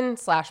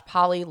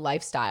open/poly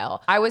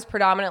lifestyle. I was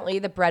predominantly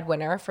the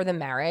breadwinner for the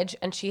marriage,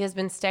 and she has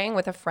been staying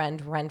with a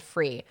friend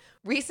rent-free.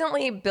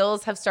 Recently,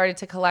 bills have started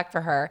to collect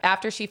for her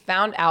after she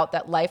found out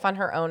that life on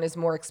her own is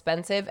more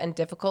expensive and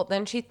difficult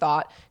than she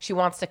thought. She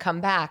wants to come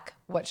back.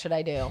 What should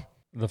I do?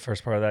 The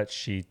first part of that,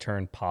 she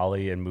turned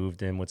poly and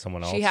moved in with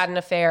someone else. She had an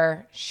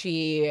affair.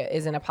 She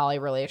is in a poly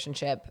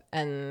relationship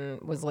and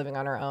was living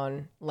on her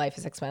own. Life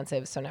is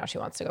expensive, so now she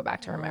wants to go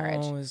back to her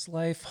marriage. Oh, is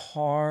life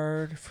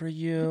hard for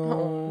you?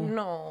 Oh,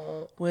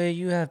 no. Where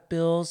you have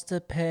bills to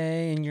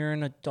pay and you're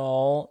an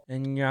adult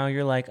and now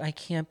you're like, I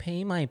can't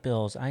pay my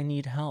bills. I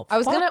need help.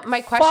 My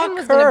question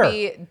was gonna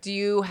be, do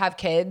you have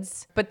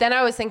kids? But then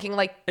I was thinking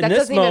like, that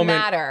doesn't even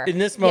matter. In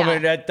this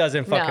moment, Yeah. that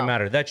doesn't fucking No.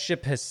 matter. That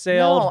ship has No,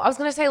 sailed. I was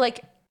gonna say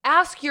like,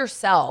 ask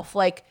yourself,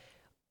 like,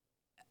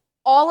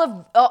 all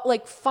of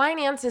like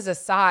finances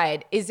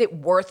aside, is it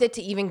worth it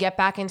to even get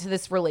back into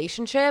this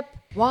relationship?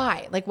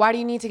 Why? Like, why do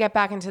you need to get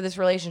back into this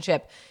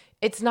relationship?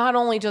 It's not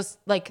only just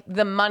like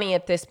the money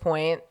at this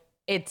point.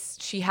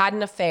 It's she had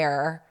an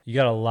affair. You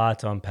got a lot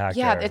to unpack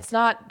Yeah, there. it's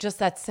not just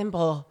that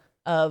simple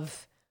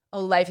of,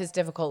 oh, life is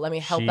difficult. Let me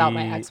help out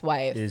my She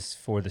ex-wife. is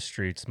for the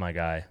streets, my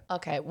guy.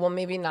 Okay, well,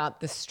 maybe not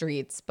the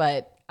streets,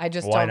 but I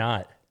just Why don't.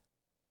 not?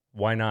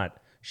 Why not?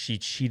 She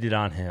cheated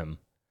on him.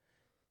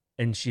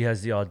 And she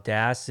has the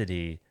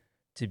audacity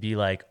to be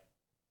like,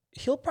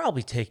 he'll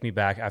probably take me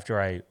back after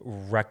I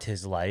wrecked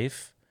his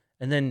life.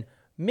 And then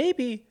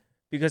maybe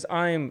because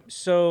I'm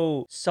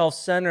so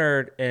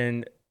self-centered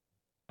and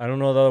I don't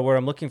know the other word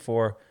I'm looking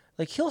for,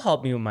 like he'll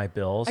help me with my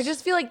bills. I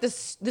just feel like the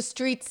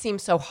streets seem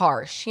so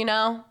harsh, you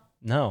know?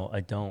 No, I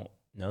don't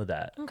know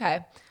that.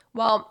 Okay.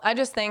 Well, I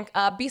just think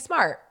be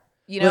smart,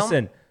 you know?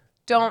 Listen,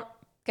 Don't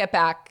get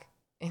back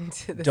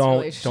into this don't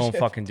relationship.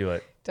 fucking do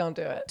it. Don't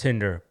do it.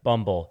 Tinder,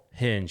 Bumble,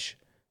 Hinge,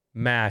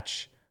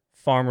 Match,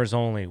 Farmers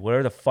Only,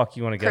 whatever the fuck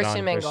you want to get Christian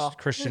on. Mingle.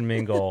 Christian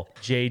Mingle,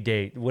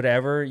 J-Date,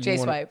 whatever. You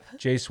J-Swipe.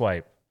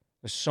 J-Swipe.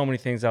 There's so many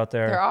things out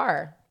there. There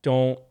are.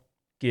 Don't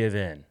give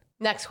in.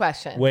 Next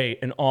question. Wait,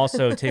 and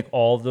also take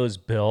all of those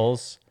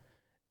bills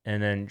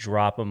and then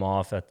drop them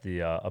off at the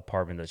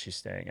apartment that she's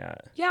staying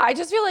at. Yeah, I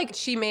just feel like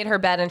she made her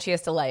bed and she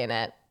has to lay in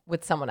it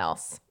with someone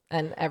else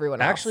and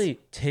everyone else. Actually,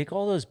 take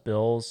all those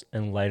bills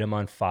and light them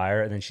on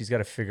fire, and then she's got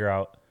to figure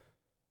out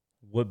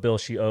what bill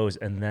she owes,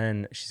 and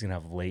then she's going to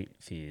have late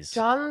fees.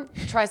 John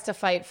tries to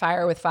fight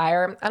fire with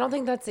fire. I don't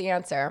think that's the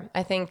answer.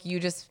 I think you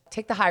just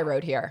take the high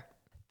road here.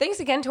 Thanks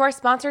again to our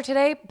sponsor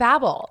today,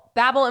 Babbel.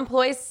 Babbel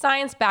employs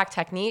science-backed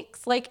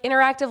techniques like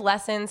interactive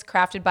lessons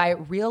crafted by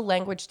real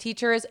language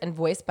teachers and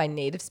voiced by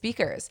native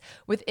speakers.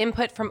 With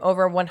input from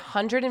over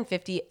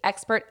 150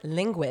 expert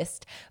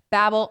linguists,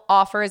 Babbel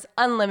offers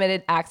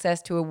unlimited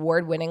access to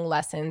award-winning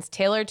lessons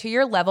tailored to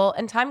your level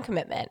and time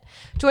commitment.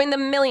 Join the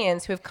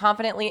millions who have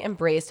confidently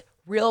embraced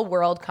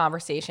real-world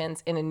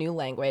conversations in a new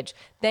language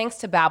thanks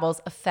to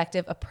Babbel's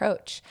effective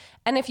approach.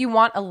 And if you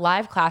want a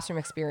live classroom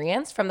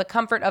experience from the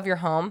comfort of your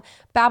home,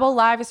 Babbel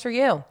Live is for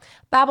you.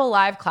 Babbel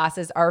Live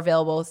classes are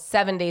available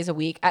 7 days a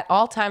week at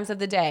all times of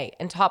the day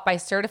and taught by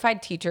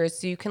certified teachers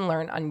so you can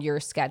learn on your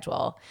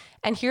schedule.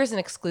 And here's an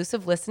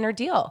exclusive listener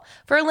deal.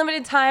 For a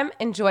limited time,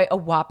 enjoy a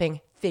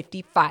whopping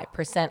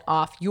 55%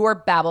 off your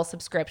Babbel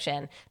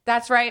subscription.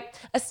 That's right,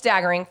 a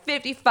staggering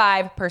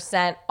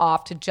 55%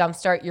 off to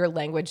jumpstart your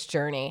language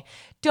journey.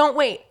 Don't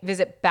wait.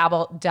 Visit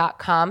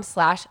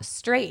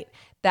babbel.com/straight.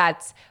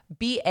 That's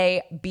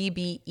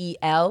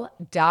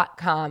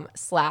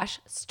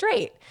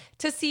BABBEL.com/straight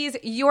to seize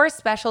your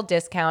special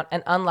discount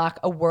and unlock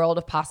a world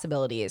of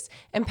possibilities.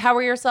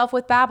 Empower yourself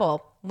with Babbel,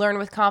 Learn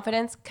with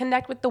confidence,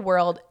 connect with the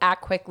world,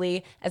 act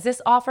quickly, as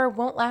this offer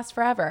won't last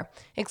forever.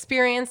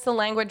 Experience the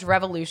language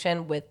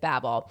revolution with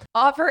Babbel.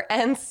 Offer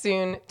ends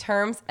soon.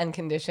 Terms and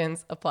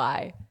conditions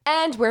apply.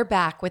 And we're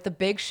back with a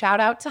big shout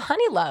out to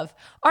Honeylove,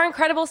 our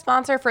incredible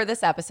sponsor for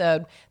this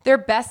episode. Their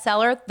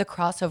bestseller, the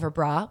Crossover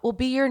Bra, will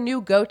be your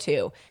new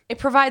go-to. It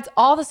provides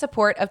all the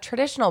support of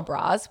traditional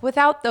bras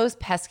without those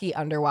pesky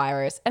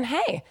underwires. And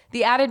hey,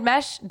 the added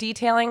mesh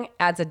detailing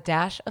adds a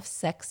dash of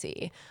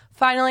sexy.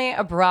 Finally,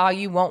 a bra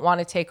you won't want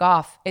to take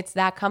off. It's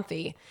that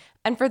comfy.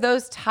 And for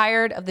those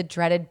tired of the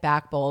dreaded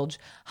back bulge,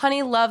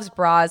 Honeylove's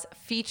bras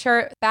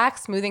feature back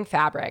smoothing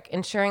fabric,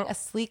 ensuring a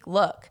sleek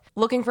look.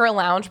 Looking for a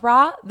lounge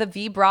bra? The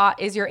V-Bra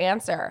is your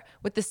answer.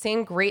 With the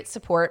same great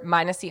support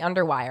minus the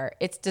underwire,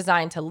 it's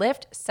designed to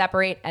lift,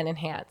 separate, and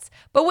enhance.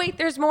 But wait,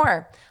 there's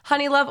more.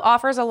 Honeylove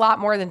offers a lot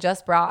more than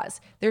just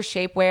bras. Their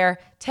shapewear,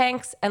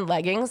 tanks, and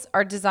leggings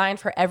are designed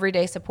for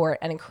everyday support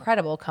and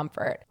incredible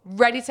comfort.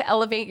 Ready to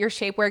elevate your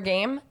shapewear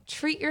game?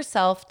 Treat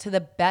yourself to the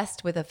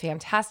best with a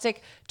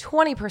fantastic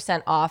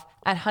 20% off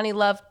at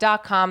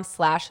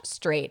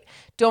honeylove.com/straight.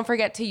 Don't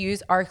forget to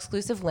use our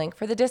exclusive link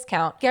for the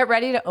discount. Get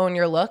ready to own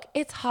your look.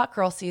 It's hot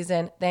girl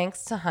season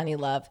thanks to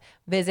Honeylove.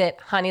 Visit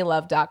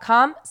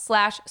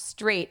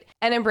honeylove.com/straight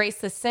and embrace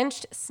the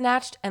cinched,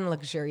 snatched, and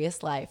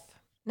luxurious life.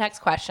 Next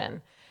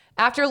question.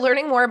 After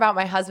learning more about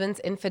my husband's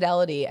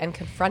infidelity and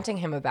confronting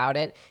him about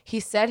it, he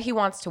said he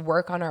wants to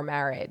work on our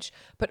marriage,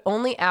 but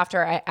only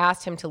after I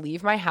asked him to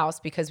leave my house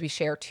because we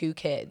share 2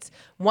 kids.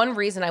 One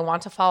reason I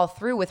want to follow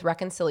through with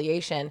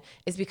reconciliation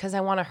is because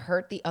I want to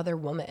hurt the other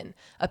woman.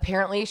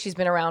 Apparently, she's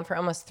been around for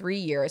almost 3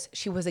 years.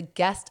 She was a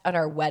guest at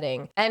our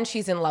wedding, and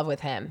she's in love with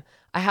him.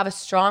 I have a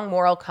strong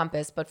moral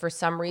compass, but for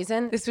some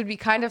reason, this would be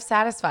kind of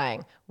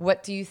satisfying.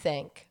 What do you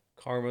think?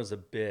 Karma's a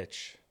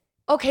bitch.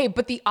 Okay,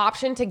 but the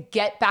option to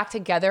get back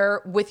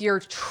together with your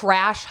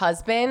trash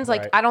husband,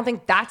 like, Right. I don't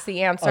think that's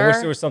the answer. I wish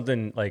there was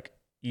something like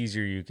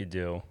easier you could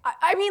do.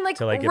 I mean, like,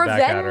 to, like, get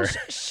back at her. revenge,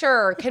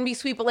 sure, can be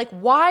sweet, but like,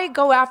 why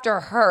go after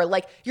her?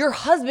 Like, your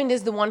husband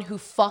is the one who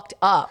fucked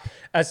up.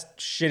 As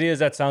shitty as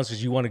that sounds,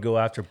 because you want to go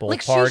after both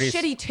Like, parties.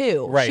 she's shitty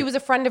too. Right. She was a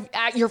friend of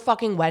at your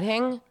fucking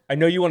wedding. I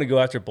know you want to go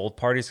after both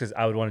parties because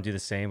I would want to do the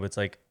same, but it's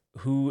like,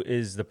 who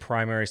is the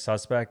primary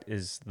suspect?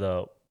 Is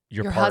your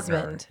partner.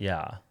 husband.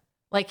 Yeah.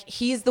 Like,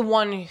 he's the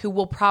one who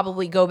will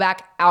probably go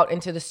back out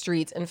into the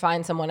streets and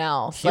find someone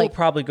else. He'll Like,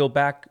 probably go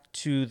back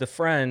to the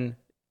friend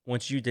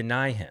once you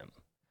deny him.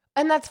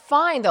 and that's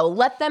fine though.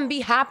 Let them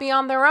be happy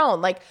on their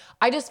own. Like,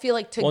 I just feel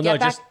like to Well, get no,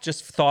 back.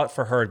 just thought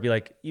for her to be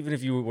like, even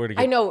if you were to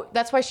get I know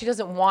that's why she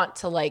doesn't want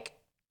to like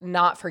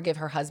not forgive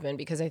her husband,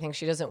 because I think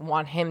she doesn't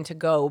want him to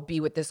go be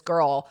with this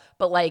girl.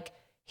 But like,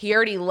 he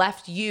already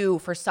left you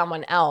for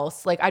someone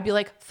else. Like, I'd be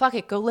like, fuck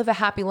it, go live a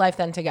happy life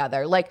then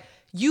together. Like,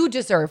 you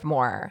deserve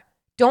more.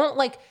 Don't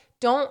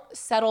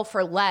settle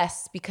for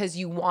less because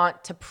you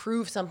want to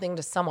prove something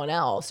to someone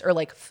else or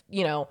like,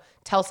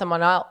 tell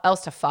someone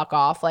else to fuck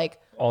off. Like,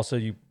 Also,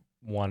 you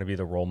want to be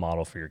the role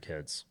model for your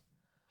kids.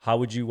 How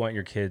would you want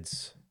your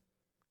kids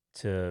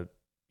to,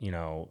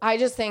 I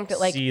just think that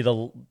like,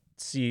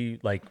 see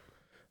like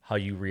how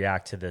you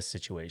react to this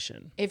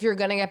situation? if you're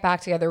going to get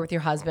back together with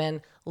your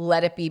husband,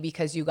 let it be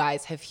because you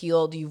guys have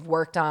healed, you've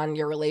worked on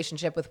your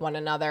relationship with one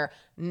another,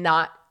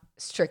 not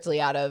strictly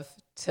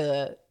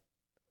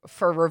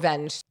for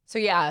revenge. So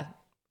yeah,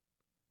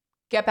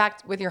 get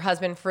back with your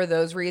husband for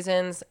those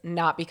reasons,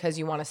 not because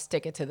you want to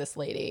stick it to this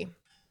lady.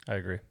 I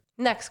agree.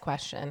 Next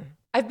question.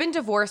 I've been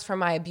divorced from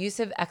my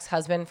abusive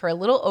ex-husband for a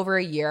little over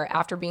a year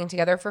after being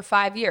together for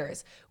 5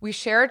 years. We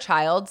share a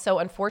child, so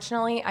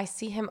unfortunately, I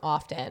see him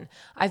often.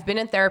 I've been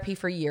in therapy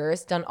for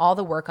years, done all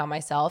the work on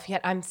myself, yet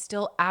I'm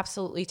still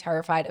absolutely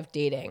terrified of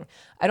dating.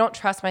 I don't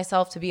trust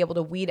myself to be able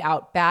to weed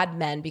out bad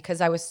men because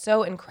I was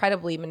so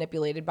incredibly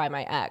manipulated by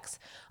my ex.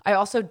 I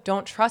also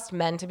don't trust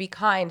men to be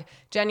kind,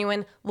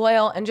 genuine,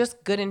 loyal, and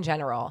just good in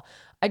general.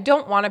 I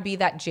don't want to be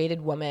that jaded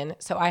woman,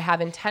 so I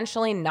have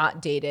intentionally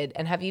not dated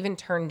and have even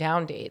turned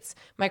down dates.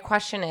 My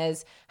question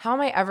is, how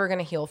am I ever going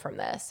to heal from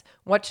this?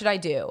 What should I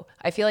do?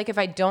 I feel like if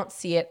I don't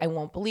see it, I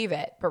won't believe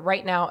it. But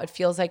right now, it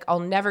feels like I'll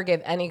never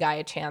give any guy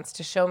a chance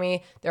to show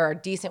me there are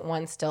decent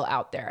ones still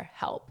out there.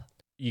 Help.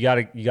 You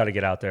gotta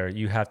get out there.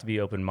 You have to be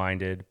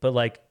open-minded, but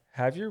like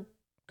have your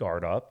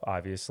guard up,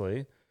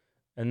 obviously.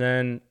 And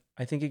then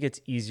I think it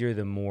gets easier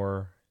the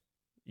more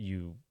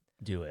you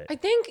do it. I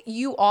think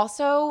you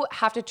also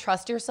have to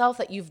trust yourself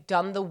that you've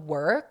done the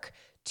work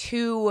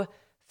to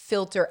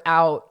filter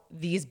out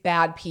these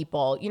bad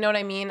people. You know what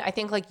I mean? I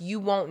think like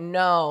you won't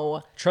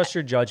know. Trust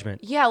your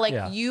judgment. Yeah,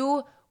 like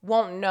you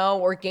won't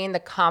know or gain the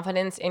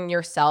confidence in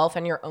yourself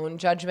and your own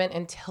judgment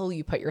until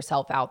you put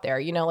yourself out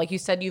there. Like you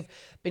said, you've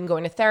been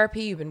going to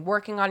therapy, you've been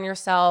working on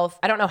yourself.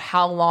 I don't know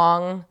how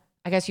long.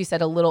 I guess you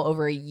said a little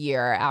over a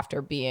year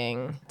after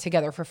being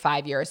together for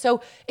 5 years.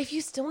 So if you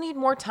still need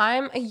more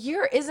time, a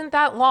year isn't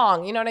that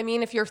long. You know what I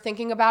mean? If you're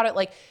thinking about it,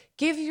 like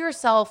give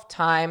yourself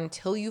time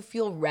till you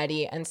feel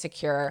ready and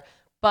secure.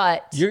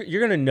 But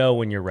You're gonna know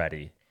when you're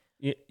ready.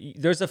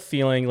 There's a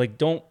feeling like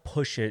don't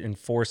push it and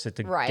force it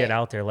to Right. get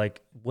out there.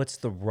 Like, what's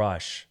the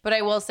rush? But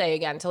I will say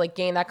again, to like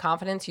gain that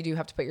confidence, you do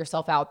have to put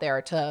yourself out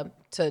there to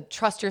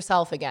trust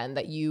yourself again,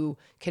 that you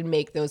can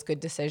make those good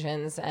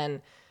decisions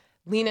and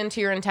lean into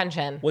your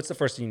intention. What's the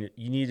first thing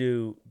you need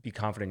to be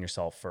confident in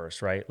yourself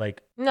first, right?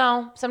 Like,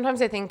 No,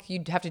 sometimes I think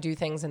you have to do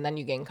things and then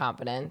you gain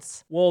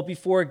confidence. well,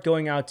 before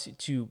going out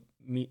to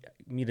meet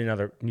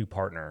another new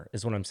partner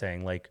is what I'm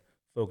saying. Like,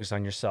 focus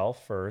on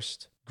yourself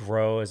first,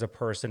 grow as a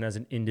person, as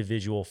an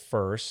individual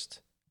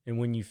first. And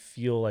when you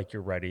feel like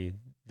you're ready,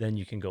 then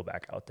you can go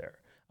back out there.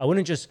 I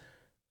wouldn't just,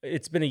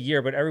 it's been a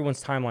year, but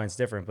everyone's timeline's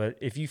different. But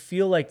if you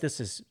feel like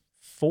this is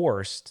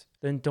forced,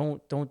 then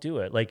don't do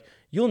it. Like,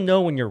 you'll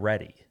know when you're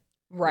ready.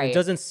 Right. It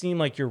doesn't seem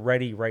like you're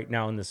ready right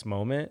now in this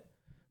moment,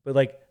 but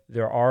like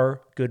there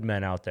are good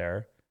men out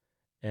there,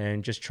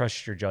 and just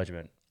trust your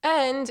judgment.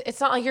 And it's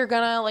not like you're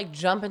gonna like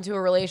jump into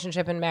a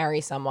relationship and marry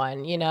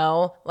someone, you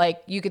know?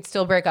 Like you could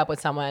still break up with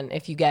someone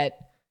if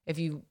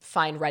you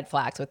find red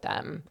flags with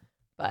them.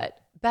 But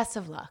best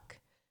of luck.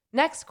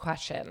 Next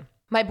question.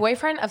 My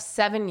boyfriend of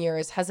 7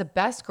 years has a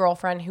best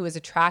girlfriend who is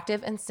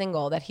attractive and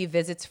single that he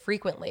visits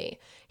frequently.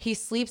 He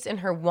sleeps in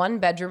her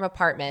 1-bedroom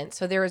apartment,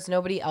 so there is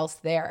nobody else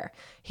there.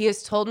 He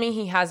has told me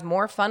he has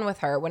more fun with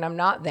her when I'm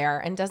not there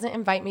and doesn't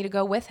invite me to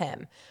go with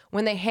him.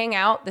 When they hang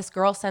out, this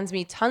girl sends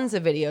me tons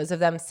of videos of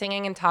them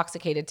singing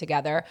intoxicated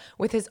together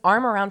with his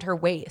arm around her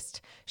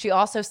waist. She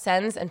also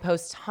sends and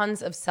posts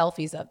tons of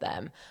selfies of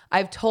them.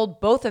 I've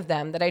told both of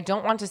them that I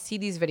don't want to see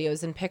these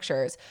videos and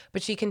pictures,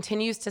 but she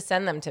continues to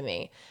send them to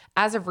me.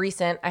 As of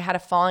recent, I had a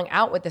falling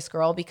out with this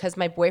girl because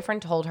my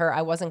boyfriend told her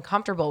I wasn't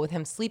comfortable with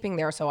him sleeping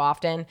there so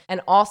often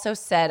and also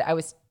said I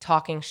was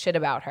talking shit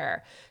about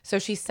her. So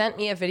she sent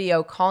me a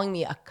video calling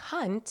me a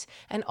cunt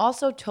and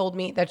also told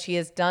me that she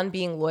is done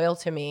being loyal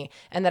to me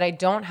and that I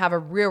don't have a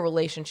real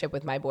relationship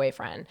with my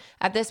boyfriend.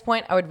 At this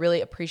point, I would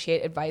really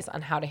appreciate advice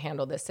on how to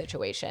handle this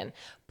situation.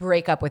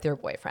 Break up with your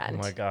boyfriend.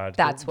 Oh my God.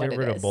 That's what it is.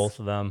 Get rid of both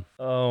of them.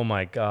 Oh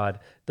my God.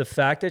 The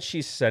fact that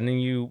she's sending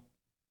you,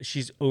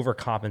 she's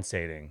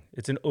overcompensating.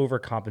 It's an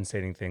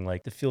overcompensating thing.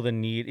 Like to feel the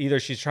need,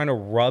 either she's trying to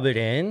rub it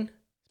in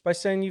by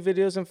sending you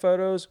videos and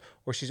photos,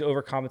 or she's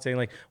overcompensating.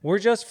 Like, we're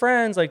just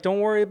friends. Like, don't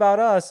worry about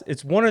us.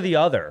 It's one or the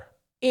other.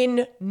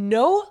 In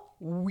no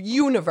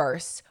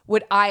universe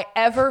would I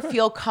ever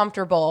feel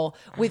comfortable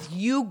with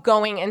you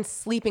going and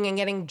sleeping and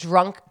getting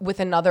drunk with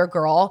another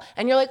girl.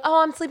 And you're like,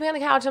 oh, I'm sleeping on the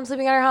couch. I'm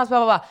sleeping at her house,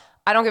 blah, blah, blah.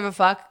 I don't give a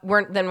fuck.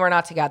 Then we're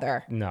not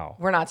together. No.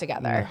 We're not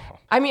together. No.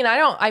 I mean,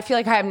 I feel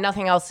like I have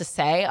nothing else to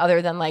say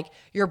other than like,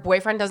 your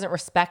boyfriend doesn't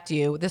respect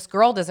you. This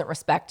girl doesn't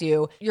respect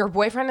you. Your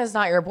boyfriend is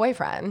not your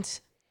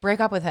boyfriend. Break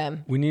up with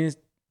him. We need,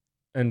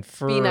 and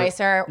for be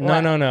nicer.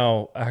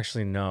 No.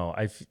 Actually, no.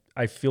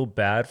 I feel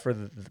bad for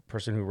the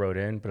person who wrote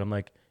in, but I'm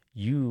like,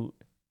 you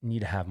need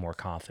to have more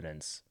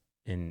confidence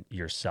in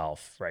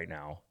yourself right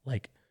now.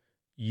 Like,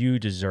 you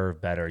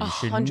deserve better. You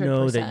should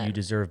know that you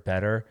deserve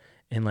better,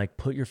 and like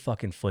put your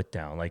fucking foot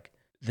down. Like,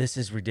 this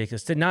is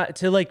ridiculous.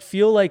 To like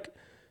feel like,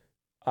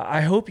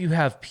 I hope you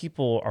have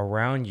people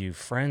around you,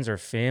 friends or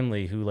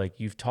family, who like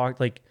you've talked,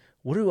 like,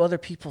 what do other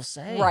people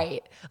say?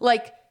 Right.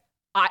 Like,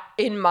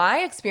 in my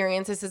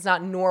experience, this is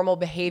not normal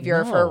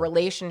behavior for a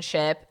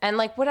relationship, and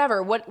like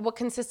whatever. What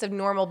consists of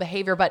normal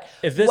behavior? But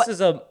if this is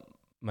a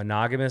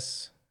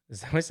monogamous,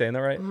 am I saying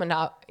that right?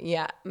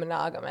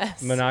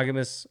 Monogamous.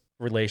 Monogamous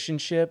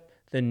relationship,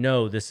 then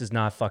no, this is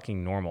not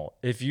fucking normal.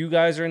 If you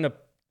guys are in the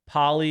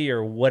poly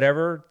or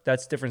whatever,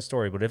 that's a different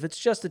story. But if it's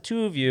just the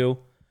two of you,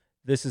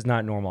 this is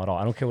not normal at all.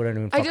 I don't care what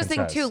anyone fucking says. I just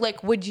think too,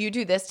 like, would you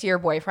do this to your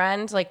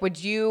boyfriend? Like,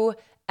 would you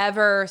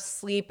ever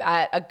sleep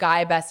at a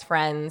guy best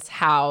friend's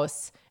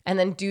house and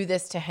then do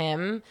this to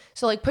him?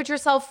 So like put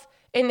yourself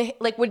in,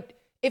 like,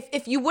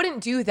 if you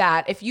wouldn't do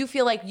that, if you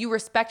feel like you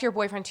respect your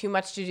boyfriend too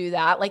much to do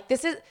that, like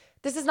this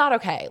is not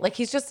okay. Like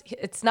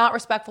it's not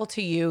respectful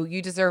to you.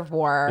 You deserve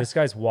more. This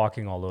guy's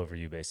walking all over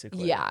you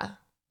basically. Yeah.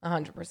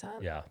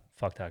 100%. Yeah.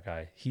 Fuck that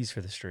guy. He's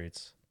for the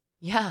streets.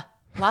 Yeah.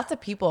 Lots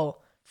of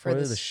people for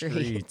the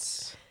streets.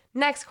 streets.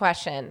 Next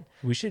question.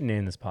 We should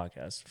name this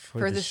podcast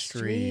For the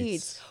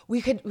Streets. We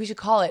should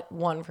call it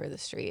One for the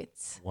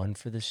Streets. One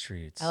for the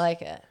streets. I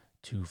like it.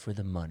 2 for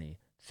the money.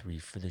 3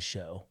 for the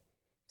show.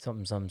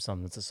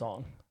 Something. It's a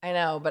song. I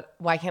know, but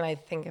why can't I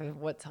think of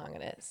what song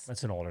it is?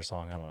 That's an older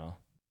song. I don't know.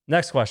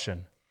 Next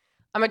question.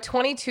 I'm a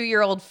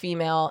 22-year-old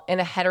female in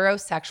a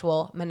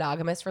heterosexual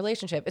monogamous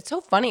relationship. It's so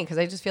funny because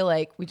I just feel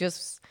like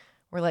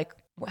we're like,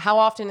 how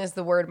often is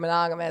the word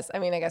monogamous? I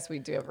mean, I guess we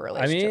do have a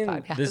relationship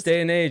podcast. This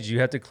day and age, you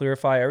have to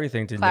clarify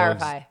everything to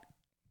clarify.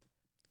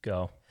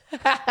 Go.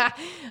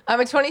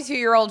 I'm a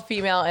 22-year-old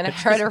female in a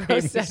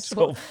heterosexual.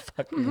 So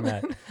fucking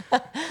mad.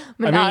 I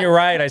mean, you're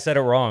right. I said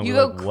it wrong. You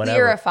go like,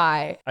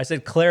 clarify. I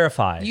said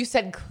clarify. You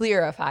said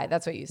clarify.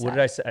 That's what you said.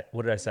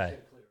 What did I say?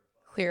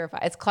 Clarify.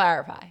 It's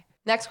clarify.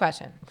 Next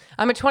question.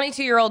 I'm a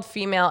 22-year-old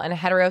female in a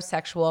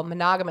heterosexual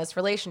monogamous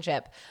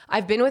relationship.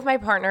 I've been with my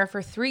partner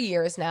for 3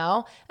 years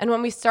now, and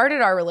when we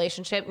started our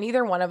relationship,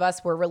 neither one of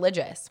us were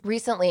religious.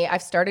 Recently,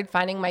 I've started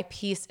finding my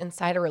peace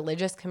inside a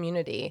religious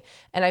community,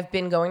 and I've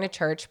been going to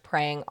church,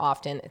 praying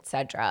often,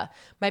 etc.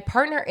 My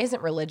partner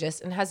isn't religious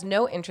and has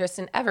no interest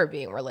in ever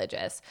being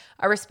religious.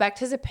 I respect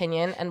his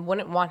opinion and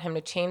wouldn't want him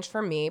to change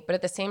for me, but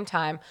at the same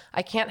time,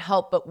 I can't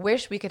help but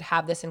wish we could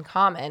have this in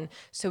common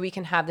so we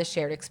can have this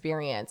shared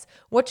experience.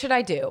 What should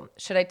I do?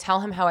 Should I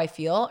tell him how I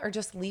feel or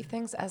just leave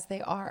things as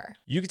they are?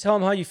 You can tell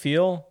him how you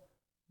feel.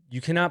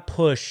 You cannot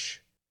push,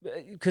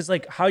 because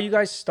like how you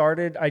guys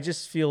started, I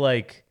just feel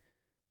like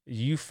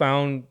you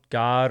found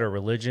God or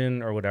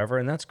religion or whatever,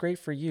 and that's great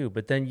for you.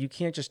 But then you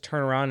can't just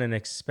turn around and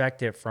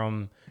expect it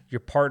from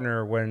your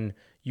partner when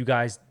you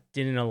guys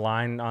didn't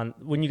align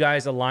when you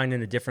guys aligned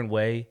in a different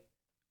way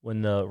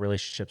when the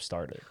relationship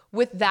started.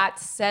 With that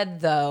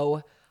said,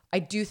 though, I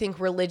do think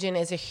religion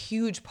is a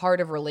huge part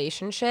of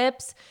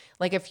relationships.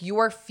 Like if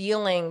you're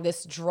feeling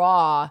this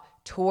draw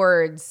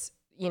towards,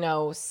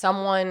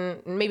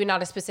 someone, maybe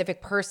not a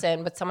specific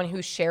person, but someone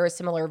who shares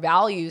similar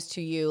values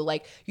to you,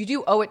 like you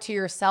do owe it to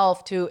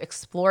yourself to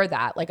explore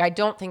that. Like I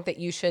don't think that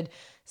you should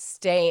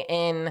stay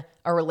in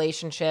a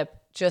relationship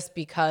just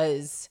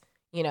because,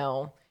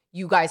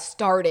 you guys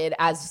started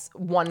as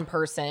one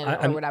person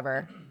or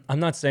whatever.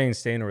 I'm not saying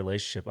stay in a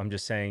relationship. I'm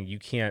just saying you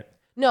can't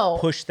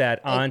push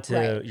that onto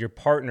right. your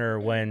partner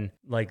when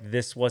like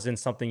this wasn't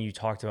something you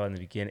talked about in the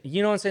beginning.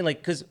 You know what I'm saying? Like,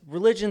 because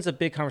religion's a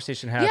big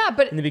conversation to have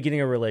in the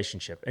beginning of a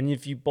relationship. And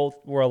if you both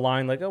were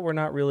aligned, like, oh, we're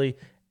not really,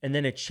 and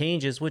then it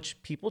changes,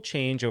 which people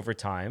change over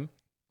time.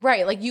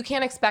 Right. Like you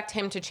can't expect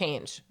him to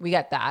change. We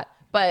get that.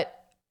 But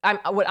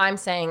what I'm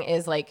saying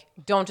is like,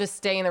 don't just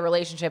stay in the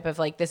relationship if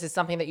like this is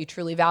something that you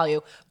truly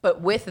value.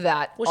 But with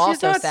that, well,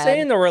 she's not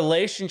saying the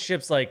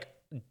relationship's like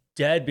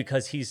dead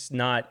because he's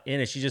not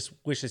in it. She just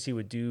wishes he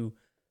would do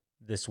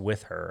this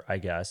with her, I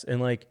guess.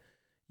 And like,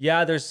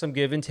 yeah, there's some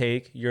give and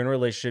take. You're in a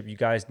relationship. You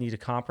guys need to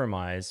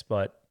compromise,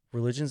 but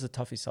religion's a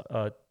toughie.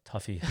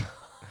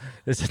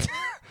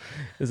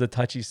 Is a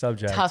touchy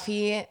subject.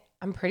 Tuffy,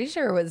 I'm pretty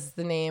sure it was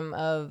the name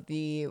of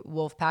the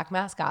Wolfpack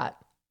mascot.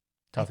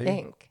 Tuffy? I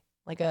think.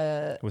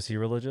 Was he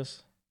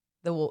religious?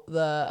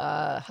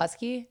 The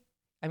husky?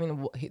 I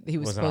mean, he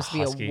was supposed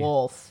to be a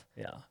wolf.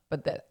 Yeah.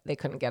 But they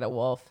couldn't get a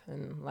wolf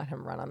and let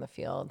him run on the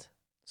field.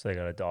 So they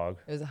got a dog.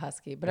 It was a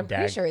husky, but I'm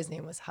pretty sure his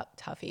name was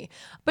Tuffy.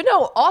 But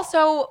no,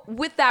 also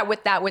with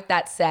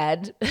that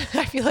said,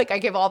 I feel like I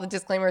give all the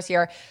disclaimers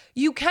here.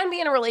 You can be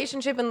in a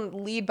relationship and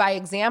lead by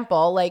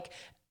example. Like,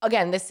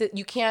 again,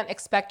 you can't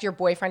expect your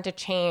boyfriend to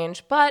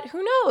change, but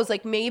who knows?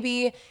 Like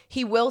maybe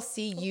he will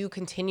see you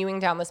continuing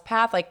down this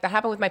path. Like that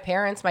happened with my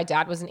parents. My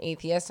dad was an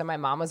atheist and my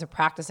mom was a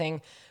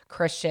practicing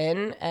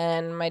Christian,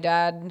 and my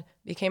dad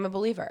became a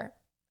believer.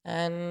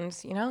 And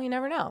you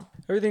never know.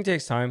 Everything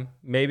takes time.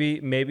 Maybe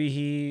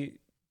he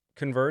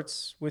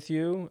converts with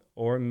you,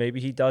 or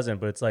maybe he doesn't.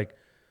 But it's like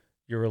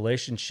your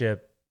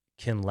relationship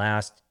can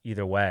last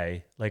either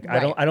way. Like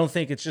right. I don't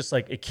think it's just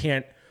like it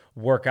can't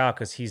work out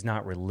because he's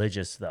not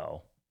religious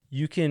though.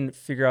 You can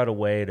figure out a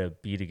way to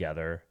be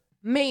together.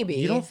 Maybe.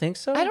 You don't think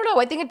so? I don't know.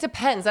 I think it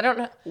depends. I don't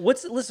know.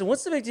 What's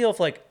the big deal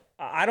if like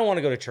I don't want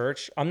to go to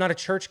church. I'm not a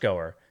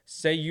churchgoer.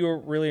 Say you're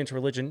really into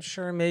religion.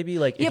 Sure, maybe.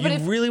 Like, if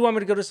you really want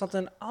me to go to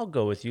something, I'll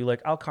go with you.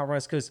 Like, I'll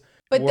compromise because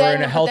we're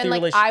in a healthy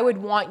relationship. I would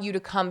want you to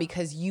come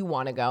because you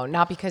want to go,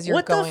 not because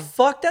you're going. What the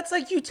fuck? That's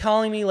like you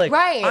telling me, like,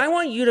 right. I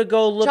want you to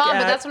go look John,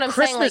 at but that's what I'm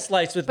Christmas saying,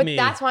 lights with me.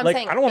 But that's what I'm like,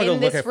 saying. I don't want to go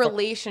look at this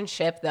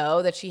relationship,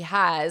 though, that she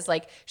has,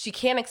 like, she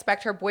can't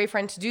expect her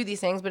boyfriend to do these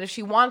things. But if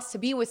she wants to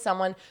be with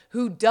someone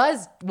who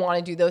does want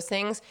to do those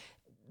things,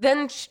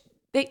 then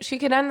she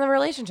could end the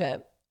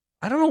relationship.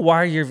 I don't know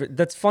why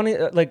that's funny,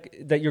 like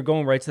that you're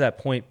going right to that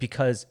point,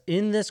 because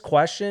in this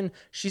question,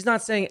 she's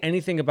not saying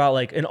anything about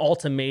like an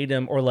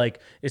ultimatum or like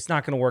it's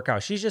not going to work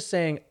out. She's just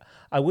saying,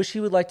 I wish he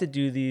would like to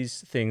do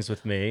these things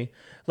with me.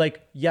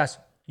 Like, yes,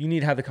 you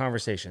need to have the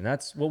conversation.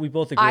 That's what we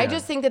both agree on. I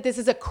just think that this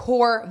is a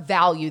core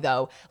value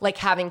though, like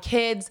having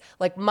kids,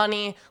 like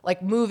money,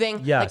 like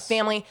moving, like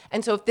family.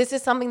 And so if this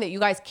is something that you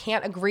guys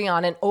can't agree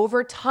on and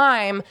over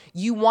time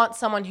you want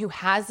someone who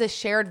has this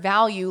shared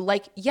value,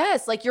 like,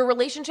 yes, like your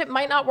relationship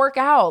might not work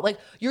out. Like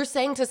you're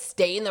saying to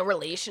stay in the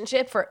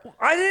relationship for...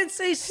 I didn't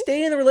say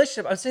stay in the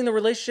relationship. I'm saying the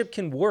relationship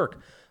can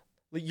work.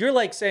 You're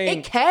like saying...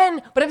 It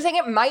can, but I'm saying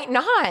it might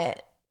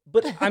not.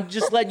 But I'm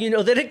just letting you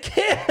know that it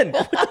can.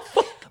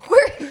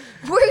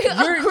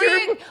 We're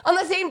agreeing on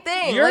the same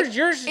thing.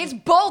 It's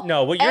both.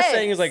 No, what you're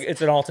saying is like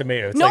it's an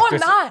ultimatum. It's no, like I'm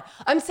not.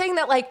 I'm saying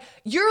that like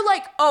you're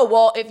like, oh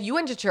well, if you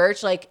went to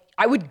church, like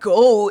I would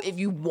go if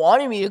you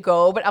wanted me to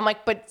go. But I'm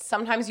like, but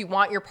sometimes you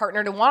want your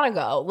partner to want to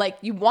go. Like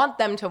you want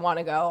them to want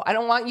to go. I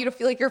don't want you to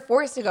feel like you're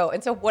forced to go.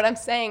 And so what I'm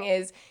saying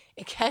is,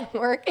 it can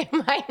work. It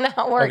might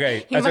not work.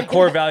 Okay, that's a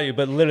core value.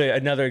 But literally,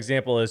 another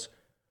example is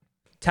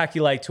Tacky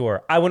Light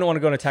Tour. I wouldn't want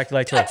to go on a Tacky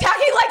Light Tour. A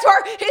Tacky Light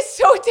Bellator is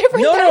so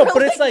different than religion.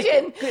 But it's like,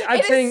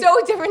 I'm saying is so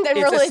different than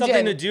religion. It's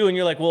something to do, and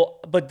you're like, well,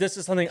 but this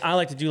is something I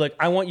like to do. Like,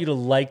 I want you to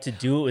like to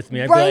do it with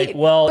me. I'd Right, be like,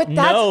 well, but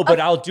no, but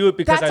I'll do it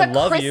because I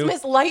love you. That's a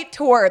Christmas light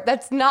tour.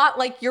 That's not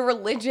like your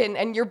religion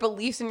and your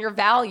beliefs and your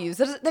values.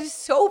 That is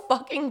so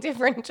fucking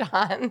different,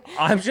 John.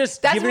 I'm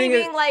just That's giving me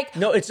it. being like,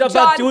 No, it's about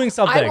John, doing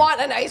something. I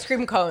want an ice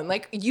cream cone.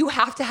 Like, you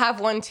have to have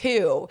one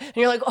too. And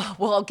you're like, oh,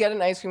 well, I'll get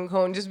an ice cream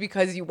cone just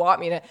because you want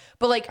me to.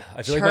 But like,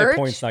 I feel like my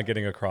point's not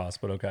getting across,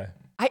 but okay.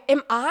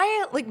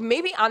 I like,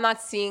 maybe I'm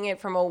not seeing it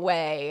from a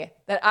way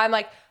that I'm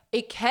like,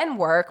 it can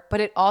work,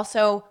 but it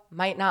also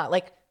might not.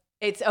 Like,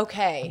 it's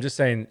okay. I'm just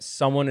saying,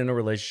 someone in a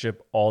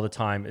relationship all the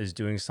time is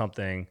doing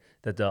something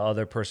that the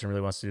other person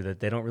really wants to do that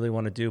they don't really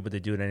want to do, but they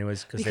do it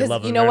anyways because they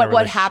love them. You know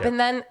what happened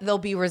then? They'll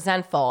be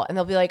resentful and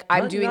they'll be like,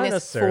 I'm doing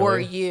this for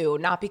you,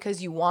 not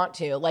because you want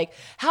to. Like,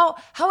 how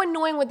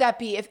annoying would that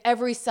be if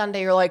every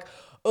Sunday you're like,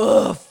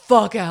 oh,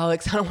 fuck,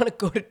 Alex, I don't want to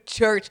go to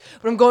church,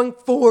 but I'm going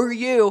for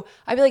you.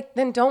 I'd be like,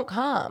 then don't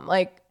come.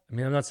 Like, I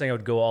mean, I'm not saying I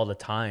would go all the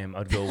time.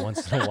 I'd go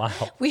once in a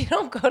while. We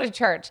don't go to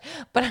church,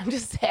 but I'm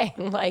just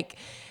saying, like,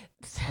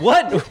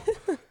 what?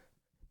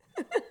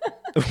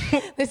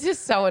 This is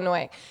so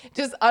annoying.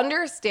 Just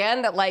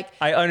understand that, like,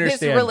 I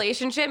understand this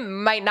relationship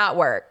might not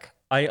work.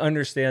 I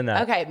understand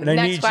that. Okay, and I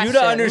need you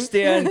to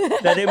understand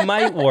that it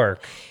might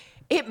work.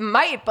 It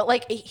might, but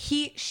like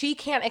she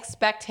can't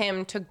expect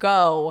him to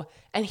go,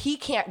 and he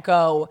can't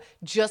go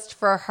just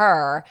for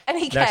her, and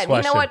he can.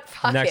 You know what?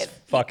 Fuck next it.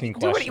 Fucking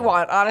question. Do what you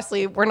want.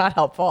 Honestly, we're not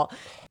helpful.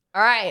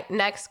 All right,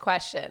 next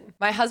question.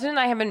 My husband and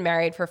I have been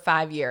married for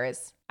 5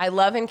 years. I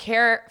love and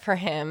care for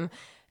him,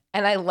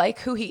 and I like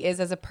who he is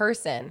as a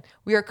person.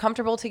 We are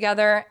comfortable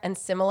together and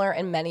similar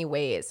in many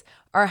ways.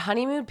 Our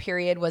honeymoon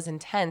period was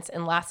intense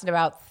and lasted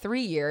about 3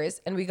 years,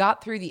 and we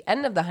got through the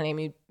end of the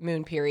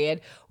honeymoon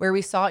period where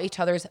we saw each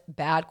other's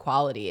bad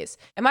qualities.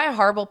 Am I a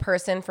horrible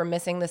person for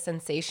missing the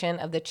sensation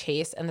of the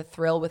chase and the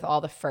thrill with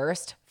all the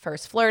first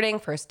flirting,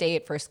 first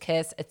date, first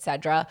kiss,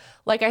 etc.?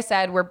 Like I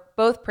said, we're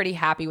both pretty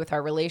happy with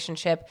our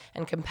relationship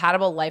and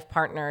compatible life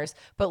partners,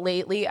 but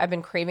lately I've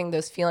been craving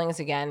those feelings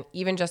again,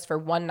 even just for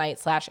one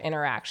night /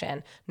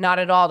 interaction, not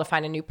at all to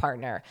find a new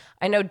partner.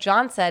 I know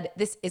John said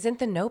this isn't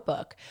The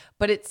Notebook,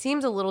 but it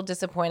seems a little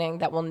disappointing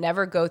that we'll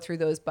never go through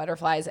those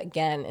butterflies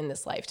again in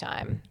this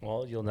lifetime.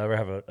 Well, you'll never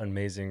have an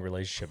amazing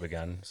relationship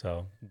again,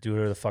 so do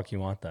whatever the fuck you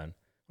want then.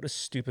 What a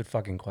stupid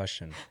fucking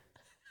question.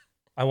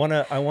 I'm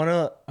gonna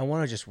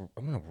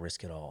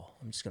risk it all.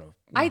 I'm just gonna.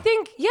 I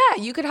think, yeah,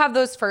 you could have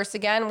those first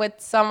again with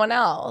someone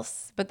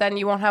else, but then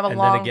you won't have a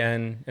long. And then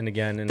again and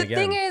again and again. The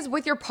thing is,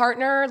 with your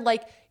partner,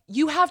 like,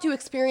 you have to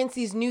experience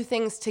these new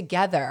things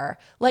together.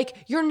 Like,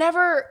 you're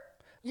never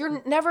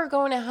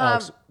going to have.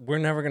 Alex, we're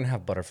never gonna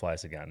have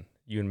butterflies again.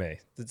 You and me.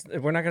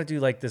 We're not gonna do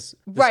like this.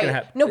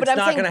 Right. No, but I'm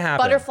saying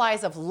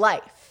butterflies of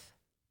life.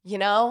 You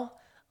know,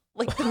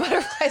 like the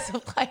butterflies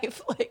of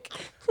life. Like.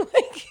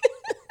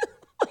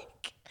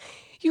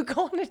 You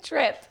go on a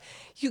trip,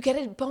 you get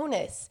a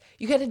bonus,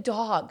 you get a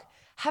dog,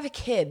 have a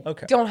kid.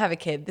 Okay. Don't have a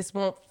kid. This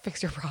won't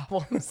fix your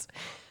problems.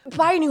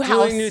 Buy a new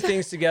house. Doing new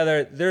things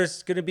together.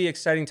 There's going to be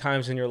exciting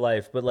times in your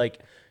life, but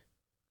like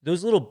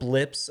those little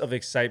blips of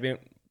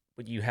excitement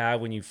that you have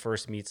when you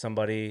first meet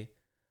somebody,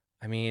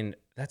 I mean,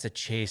 that's a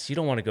chase. You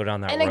don't want to go down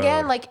that road. And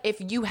again, like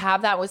if you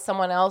have that with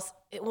someone else,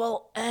 it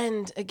will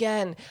end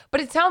again.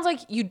 But it sounds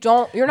like you're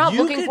not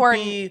looking for.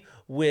 You could be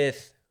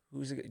with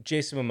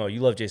Jason Momoa.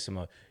 You love Jason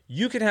Momoa.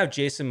 You can have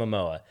Jason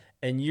Momoa,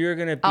 and you're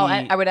gonna be. Oh,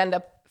 I would end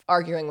up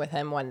arguing with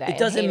him one day. It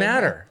doesn't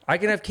matter. I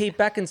can have Kate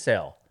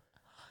Beckinsale,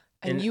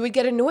 and you would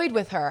get annoyed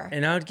with her,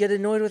 and I would get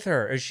annoyed with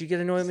her, or she'd get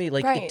annoyed with me.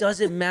 Like It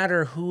doesn't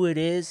matter who it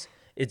is.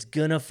 It's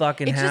gonna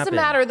fucking happen. It's just a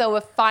matter though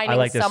of finding someone.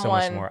 I like this so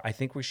much more. I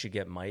think we should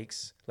get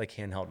mics, like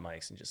handheld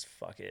mics, and just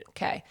fuck it.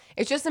 Okay,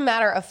 it's just a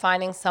matter of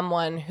finding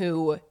someone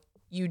who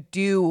you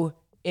do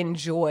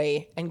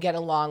enjoy and get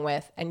along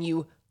with, and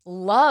you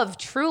love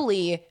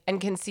truly and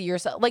can see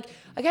yourself. Like,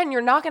 again,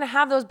 you're not going to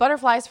have those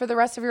butterflies for the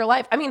rest of your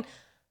life. I mean,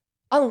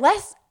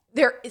 unless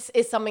there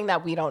is something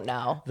that we don't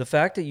know. The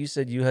fact that you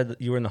said you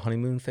were in the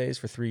honeymoon phase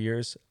for 3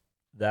 years,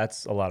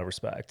 that's a lot of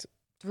respect.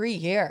 3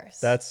 years.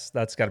 That's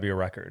got to be a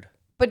record.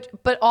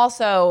 But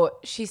also,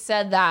 she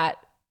said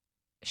that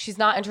she's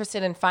not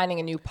interested in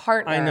finding a new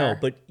partner. I know,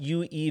 but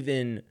you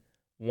even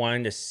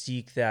wanting to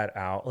seek that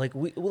out. Like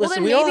we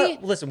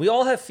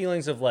all have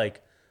feelings of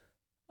like,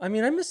 I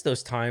mean, I miss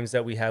those times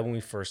that we had when we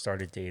first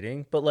started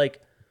dating, but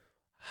like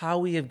how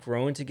we have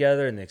grown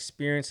together and the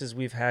experiences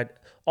we've had.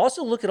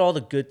 Also look at all the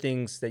good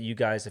things that you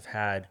guys have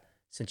had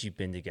since you've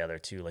been together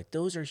too. Like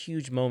those are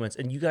huge moments,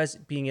 and you guys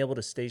being able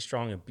to stay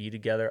strong and be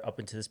together up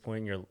until this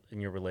point in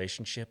your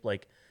relationship,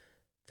 like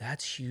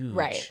that's huge.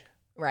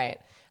 Right.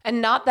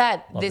 And not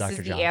that Love this Dr. is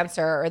the John.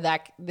 answer or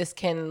that this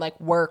can like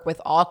work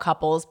with all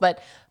couples,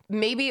 but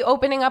maybe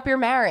opening up your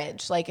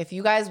marriage. Like if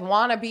you guys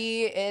want to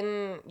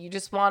you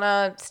just want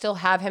to still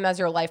have him as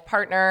your life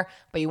partner,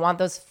 but you want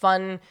those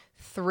fun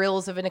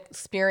thrills of an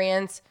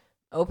experience,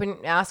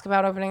 ask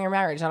about opening your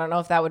marriage. I don't know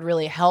if that would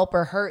really help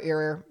or hurt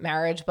your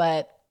marriage,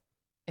 but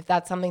if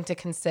that's something to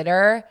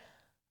consider,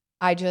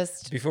 I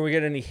just, Before we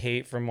get any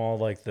hate from all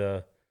like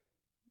the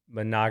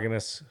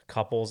monogamous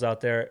couples out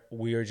there,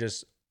 we are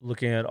just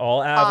looking at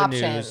all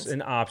avenues Options.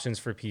 and options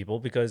for people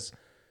because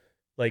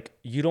like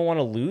you don't want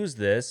to lose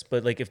this,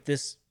 but like if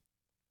this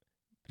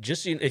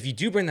just if you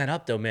do bring that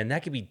up though, man,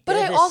 that could be but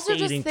I also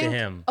devastating just think, to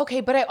him.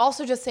 okay, but I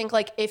also just think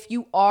like if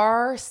you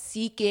are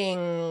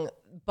seeking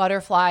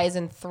butterflies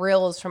and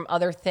thrills from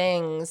other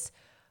things,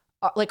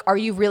 like, are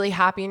you really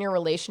happy in your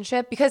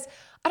relationship? Because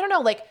I don't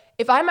know, like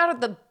if I'm out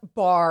at the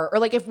bar or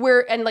like if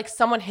we're and like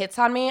someone hits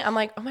on me, I'm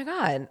like, oh my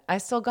God, I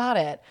still got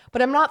it.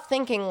 But I'm not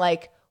thinking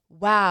like,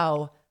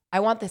 wow,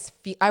 I want this,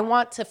 I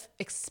want to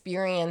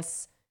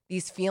experience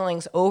these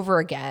feelings over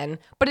again.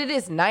 But it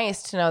is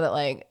nice to know that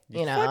like,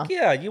 you know. Fuck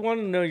yeah, you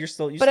want to know you're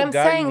still. You But still I'm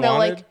got what saying you though,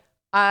 wanted.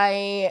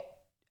 like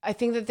I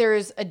think that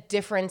there's a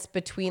difference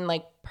between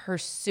like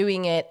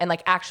pursuing it and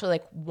like actually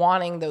like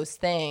wanting those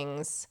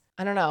things.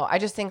 I don't know. I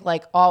just think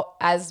like all,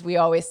 as we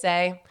always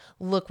say,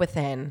 look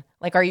within.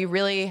 Like, are you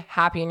really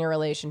happy in your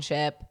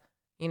relationship?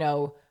 You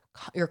know,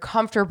 you're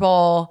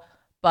comfortable,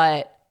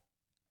 but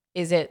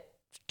is it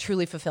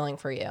truly fulfilling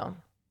for you?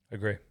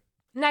 Agree.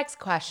 Next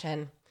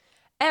question.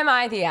 Am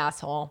I the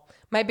asshole?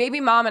 My baby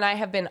mom and I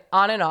have been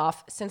on and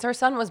off since our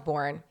son was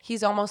born.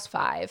 He's almost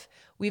 5.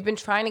 We've been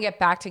trying to get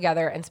back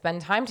together and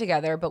spend time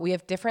together, but we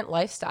have different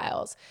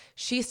lifestyles.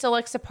 She still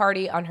likes to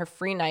party on her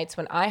free nights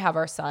when I have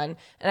our son,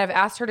 and I've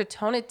asked her to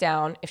tone it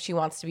down if she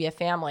wants to be a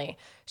family.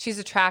 She's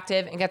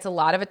attractive and gets a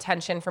lot of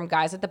attention from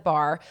guys at the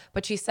bar,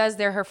 but she says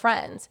they're her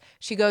friends.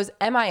 She goes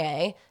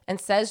MIA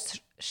and says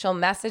she'll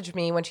message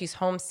me when she's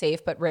home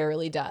safe, but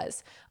rarely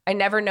does. I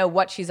never know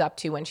what she's up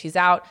to when she's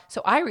out,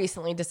 so I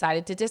recently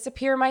decided to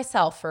disappear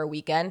myself for a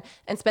weekend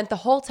and spent the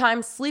whole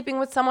time sleeping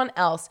with someone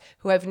else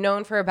who I've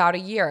known for about a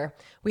year.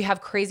 We have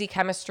crazy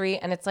chemistry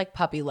and it's like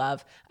puppy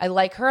love. I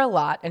like her a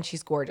lot and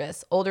she's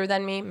gorgeous, older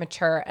than me,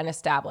 mature and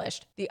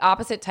established. The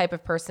opposite type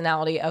of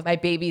personality of my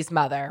baby's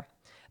mother.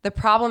 The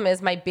problem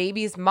is my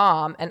baby's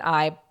mom and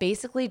I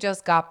basically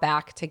just got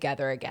back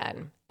together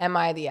again. Am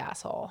I the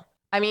asshole?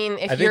 I mean,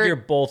 I think you're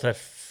both at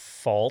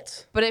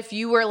fault. but if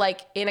you were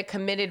like in a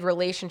committed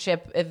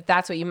relationship, if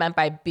that's what you meant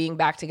by being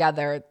back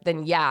together,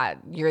 then yeah,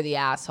 you're the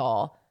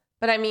asshole.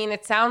 But I mean,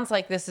 it sounds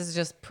like this is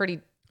just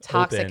pretty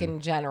toxic Open. in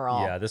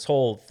general. Yeah, this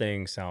whole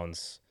thing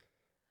sounds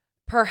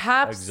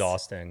Perhaps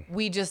exhausting.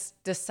 we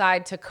just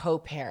decide to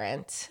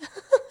co-parent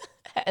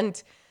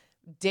and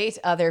date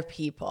other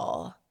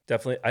people.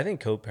 Definitely, I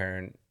think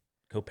co-parent.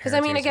 Because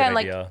I mean, again,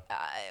 like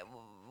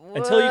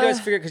until you guys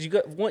figure, because you're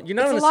not on the same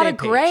page. It's a lot of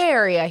gray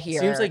area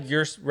here. Seems like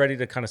you're ready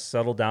to kind of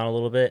settle down a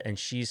little bit, and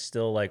she's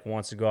still like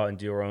wants to go out and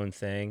do her own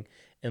thing,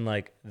 and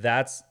like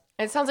that's.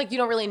 It sounds like you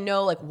don't really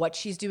know like what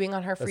she's doing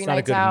on her free not a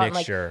nights good out.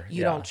 mixture. And, like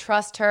you don't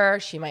trust her.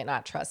 She might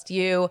not trust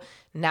you.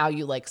 Now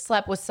you like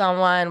slept with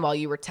someone while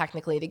you were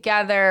technically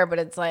together, but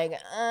it's like,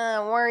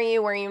 were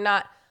you? Were you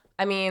not?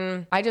 I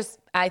mean,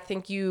 I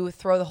think you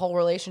throw the whole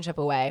relationship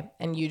away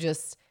and you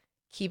just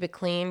keep it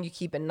clean. You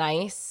keep it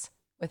nice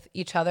with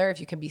each other if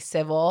you can be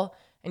civil,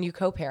 and you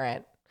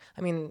co-parent.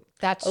 I mean,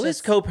 that's at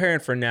least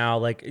co-parent for now.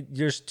 Like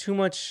there's too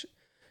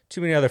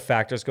many other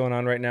factors going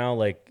on right now,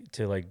 like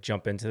to like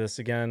jump into this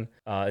again.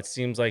 It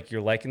seems like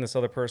you're liking this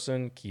other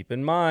person. Keep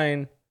in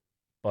mind,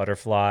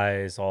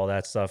 butterflies, all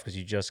that stuff, because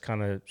you just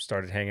kind of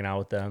started hanging out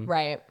with them.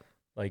 right.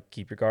 Like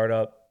keep your guard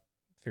up,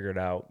 figure it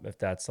out if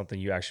that's something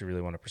you actually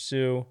really want to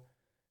pursue.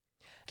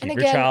 Keep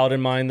your child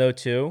in mind though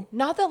too.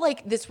 Not that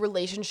like this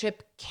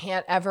relationship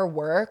can't ever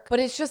work, but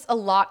it's just a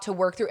lot to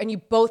work through, and you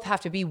both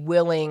have to be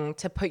willing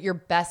to put your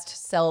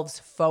best selves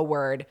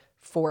forward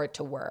for it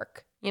to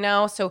work. You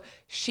know, so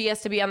she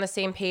has to be on the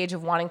same page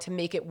of wanting to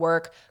make it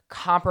work,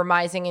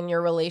 compromising in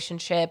your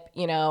relationship.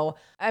 You know,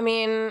 I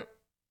mean,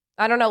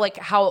 I don't know like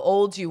how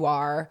old you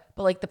are,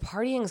 but like the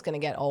partying's gonna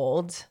get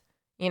old.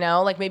 You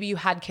know, like maybe you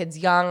had kids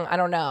young. I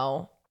don't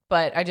know.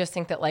 But I just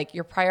think that like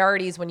your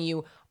priorities when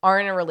you are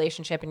in a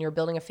relationship and you're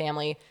building a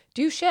family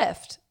do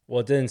shift. Well,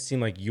 it didn't seem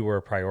like you were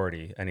a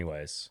priority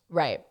anyways.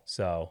 Right.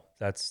 So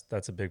that's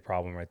a big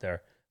problem right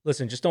there.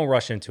 Listen, just don't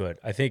rush into it.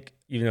 I think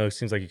even though it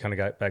seems like you kind of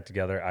got back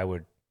together, I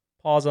would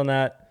pause on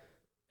that.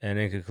 And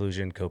in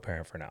conclusion,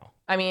 co-parent for now.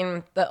 I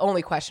mean, the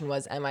only question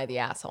was, am I the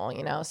asshole?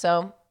 You know,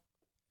 so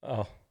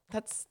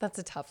that's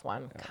a tough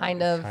one.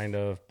 Kind of.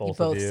 Both you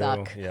both of you.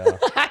 suck. Yeah.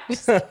 I'm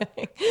just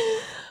kidding.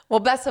 Well,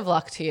 best of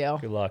luck to you.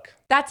 Good luck.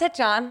 That's it,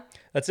 John.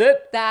 That's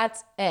it.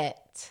 That's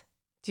it.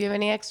 Do you have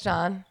any X,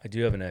 John? I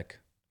do have an ick.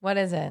 What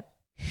is it?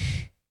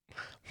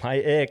 My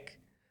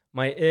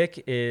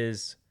ick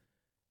is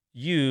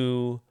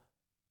you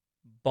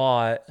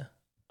bought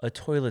a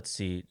toilet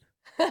seat.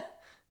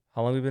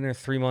 How long have we been here?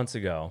 3 months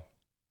ago.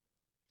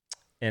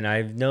 And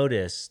I've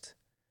noticed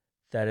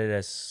that it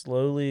has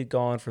slowly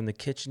gone from the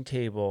kitchen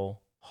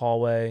table,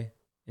 hallway,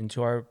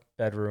 into our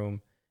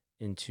bedroom,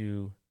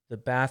 into the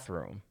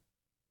bathroom.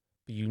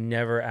 But you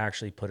never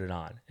actually put it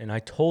on. And I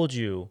told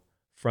you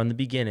from the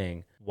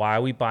beginning, why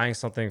are we buying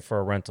something for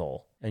a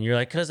rental? And you're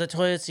like, because the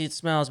toilet seat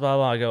smells, blah,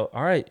 blah. I go,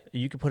 all right,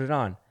 you can put it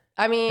on.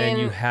 I mean, and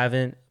you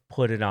haven't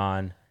put it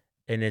on,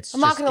 and it's I'm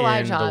not just gonna lie,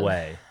 in John. the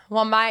way.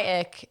 Well, my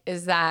ick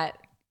is that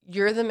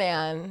you're the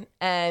man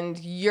and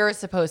you're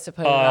supposed to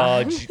put it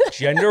on.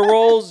 Gender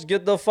roles,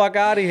 get the fuck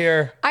out of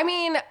here. I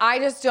mean, I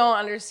just don't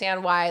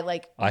understand why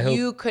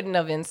you couldn't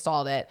have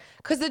installed it.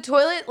 Because the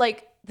toilet,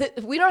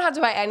 we don't have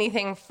to buy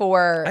anything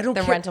for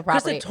the rental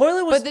property.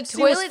 Because the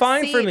toilet was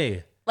fine for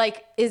me.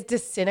 Is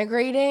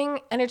disintegrating,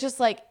 and it just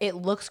it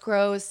looks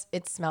gross.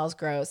 It smells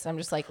gross. I'm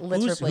just let's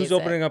replace it. Who's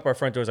opening up our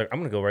front doors? I'm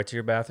gonna go right to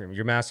your bathroom,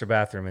 your master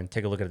bathroom, and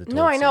take a look at the toilet.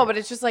 No, I know, seat. but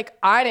it's just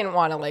I didn't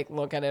want to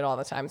look at it all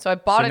the time, so I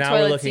bought a toilet seat. So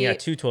now we're looking at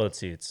 2 toilet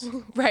seats.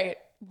 Right,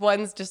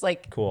 one's just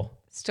cool,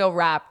 still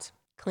wrapped,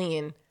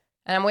 clean,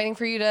 and I'm waiting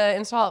for you to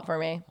install it for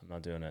me. I'm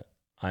not doing it.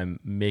 I'm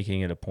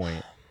making it a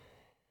point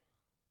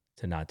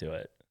to not do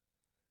it.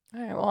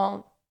 All right,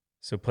 well.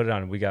 So put it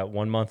on. We got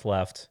 1 month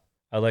left.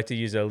 I'd like to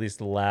use it at least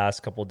the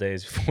last couple of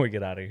days before we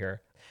get out of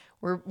here.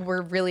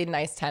 We're really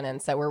nice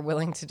tenants that we're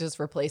willing to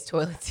just replace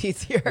toilet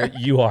seats here.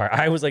 You are.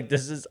 I was like,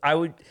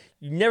 you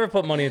never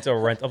put money into a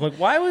rent. I'm like,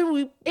 why would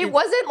we? It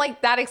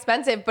wasn't that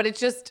expensive, but it's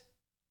just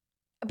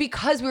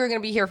because we were going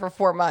to be here for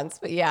 4 months.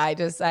 But yeah, I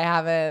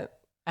haven't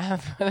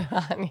put it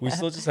on yet. We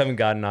still just haven't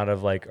gotten out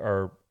of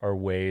our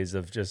ways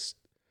of just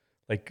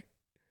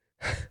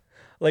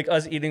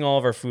us eating all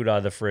of our food out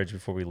of the fridge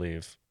before we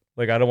leave.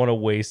 I don't want to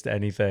waste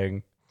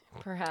anything.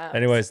 Perhaps.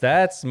 Anyways,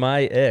 that's my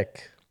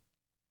ick.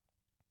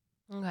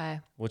 Okay.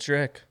 What's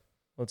your ick?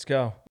 Let's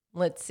go.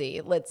 Let's see.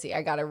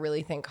 I got to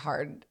really think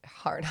hard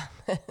on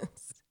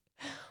this.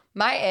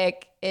 My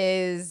ick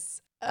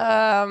is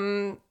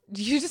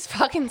you just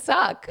fucking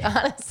suck,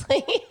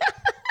 honestly.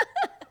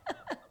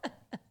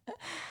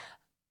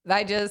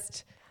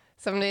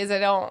 Some days I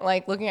don't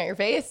like looking at your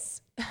face,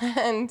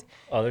 and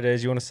other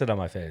days you want to sit on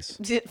my face.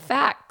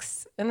 Facts.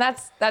 And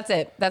that's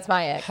it. That's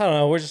my ick. I don't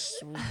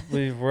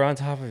know. We're on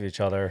top of each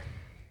other.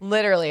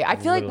 Literally. I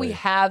feel like we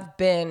have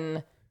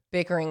been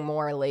bickering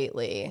more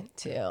lately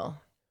too.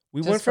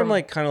 We went from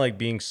kind of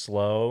being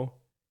slow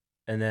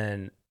and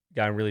then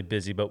gotten really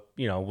busy, but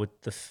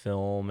with the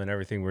film and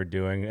everything we're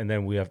doing, and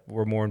then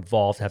we're more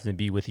involved having to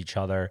be with each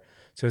other.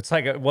 So it's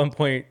at one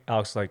point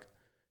Alex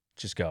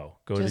just go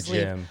to the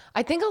gym. Leave.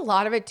 I think a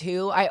lot of it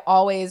too, I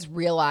always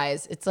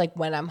realize it's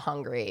when I'm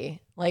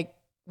hungry.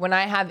 When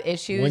I have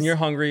issues. When you're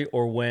hungry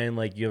or when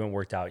you haven't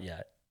worked out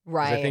yet.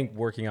 Right. I think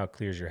working out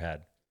clears your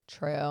head.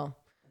 True.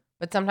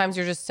 But sometimes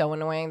you're just so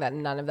annoying that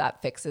none of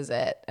that fixes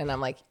it. And I'm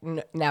like,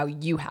 now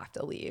you have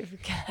to leave.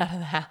 Get out of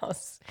the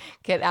house.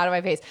 Get out of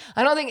my face.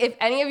 I don't think if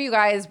any of you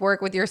guys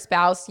work with your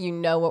spouse, you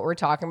know what we're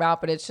talking about.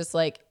 But it's just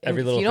if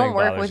you don't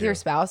work with your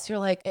spouse,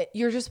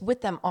 you're just with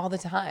them all the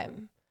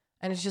time.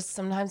 And it's just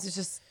sometimes it's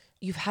just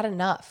you've had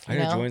enough. I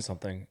gotta join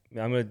something.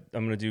 I'm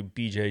gonna do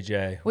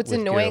BJJ. What's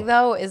annoying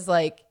though is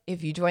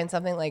if you join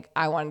something,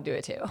 I want to do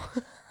it too.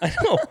 I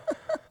know.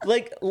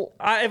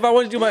 If I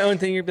want to do my own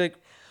thing, you'd be like,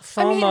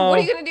 FOMO. I mean, what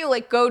are you gonna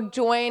do? Go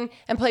join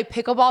and play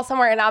pickleball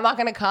somewhere, and I'm not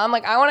gonna come?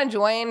 I want to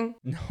join.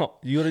 No,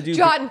 you want to do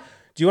John.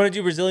 Do you want to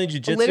do Brazilian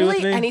Jiu-Jitsu Literally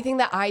with me? Anything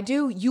that I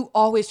do, you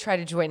always try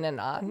to join in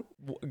on.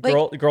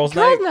 Girls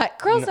night?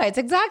 Girls nights,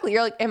 exactly.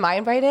 You're am I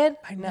invited?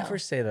 I never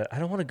say that. I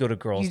don't want to go to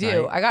girls night. You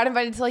do. I got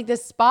invited to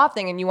this spa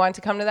thing, and you want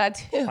to come to that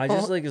too. I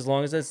just as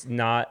long as it's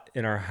not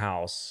in our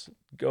house,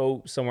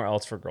 go somewhere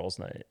else for girls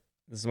night.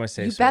 This is my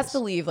safe space. You best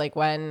believe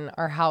when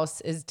our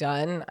house is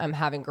done, I'm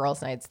having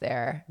girls nights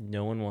there.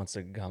 No one wants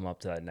to come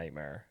up to that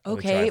nightmare.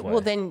 Okay, well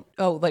then,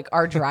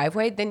 our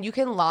driveway, then you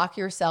can lock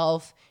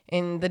yourself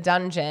in the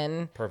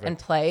dungeon and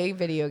play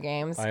video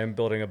games. I am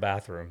building a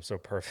bathroom, so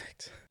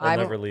perfect. I'll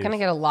never leave. I'm going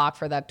to get a lock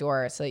for that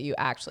door so that you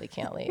actually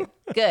can't leave.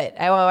 Good.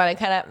 I won't want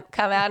to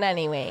come out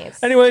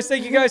anyways. Anyways,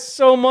 thank you guys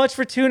so much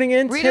for tuning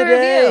in today. Read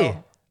a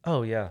review.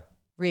 Oh, yeah.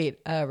 Read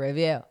a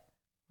review.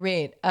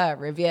 Read a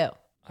review.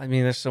 I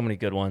mean, there's so many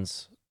good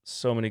ones.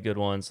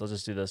 I'll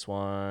just do this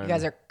one. You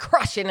guys are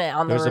crushing it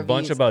on the reviews. There's a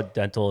bunch about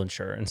dental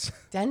insurance.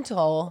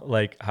 Dental?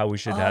 How we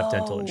should have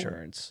dental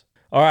insurance.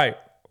 All right.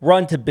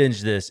 Run to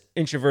binge this.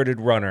 Introverted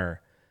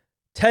Runner.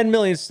 10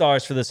 million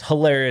stars for this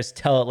hilarious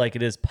Tell It Like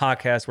It Is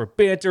podcast where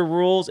banter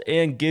rules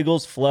and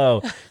giggles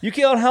flow. You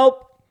can't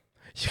help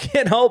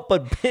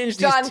but binge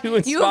John, these two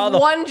and you have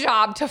one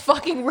job to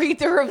fucking read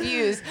the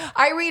reviews.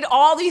 I read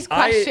all these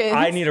questions.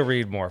 I need to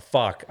read more.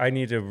 Fuck. I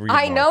need to read more.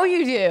 I know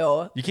you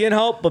do. You can't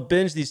help but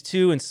binge these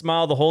two and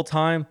smile the whole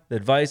time. The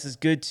advice is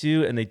good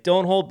too, and they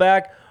don't hold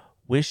back.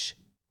 Which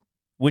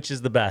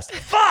is the best?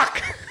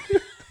 Fuck!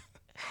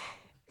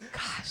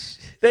 Gosh.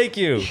 Thank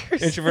you,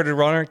 Introverted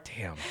Runner.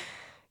 Damn.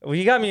 Well,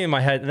 you got me in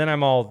my head, and then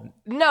I'm all...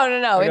 No.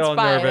 It's fine.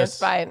 Nervous. It's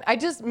fine. I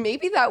just...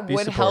 Maybe that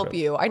would help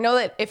you. I know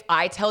that if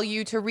I tell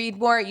you to read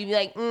more, you'd be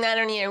like, I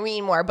don't need to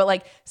read more.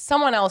 But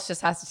someone else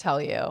just has to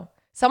tell you.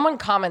 Someone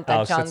comment that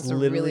Alex, John's a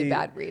really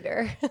bad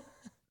reader.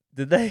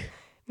 Did they?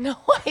 No,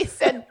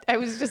 I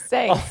was just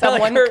saying.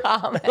 Someone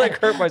comment. I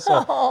hurt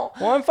myself. Oh.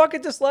 Well, I'm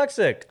fucking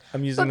dyslexic.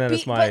 I'm using that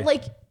as my...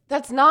 But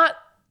that's not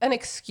an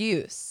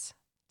excuse.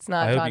 It's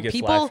not. I hope you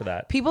get flagged for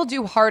that. People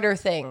do harder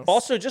things.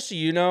 Also, just so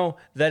you know,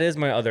 that is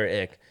my other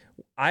ick.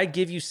 I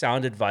give you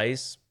sound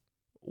advice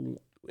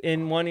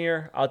in one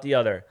ear, out the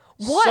other.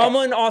 What?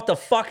 Someone off the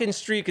fucking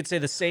street could say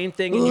the same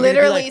thing. And Literally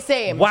you're gonna be like,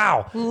 same.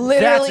 Wow, Literally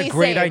that's a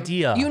great same.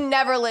 idea. You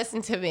never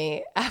listen to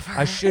me ever.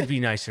 I should be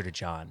nicer to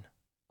John.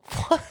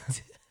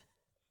 What?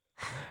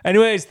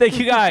 Anyways, thank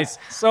you guys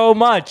so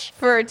much.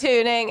 For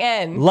tuning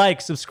in. Like,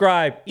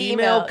 subscribe, email,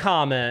 Email.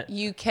 comment.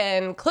 You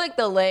can click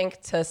the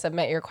link to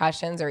submit your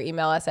questions or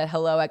email us at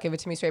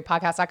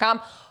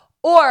hello@giveittomestraightpodcast.com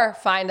or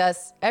find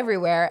us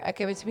everywhere at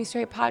Give It To Me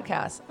Straight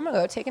Podcast. I'm going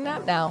to go take a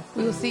nap now.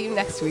 We will see you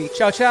next week.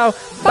 Ciao, ciao.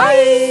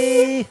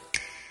 Bye.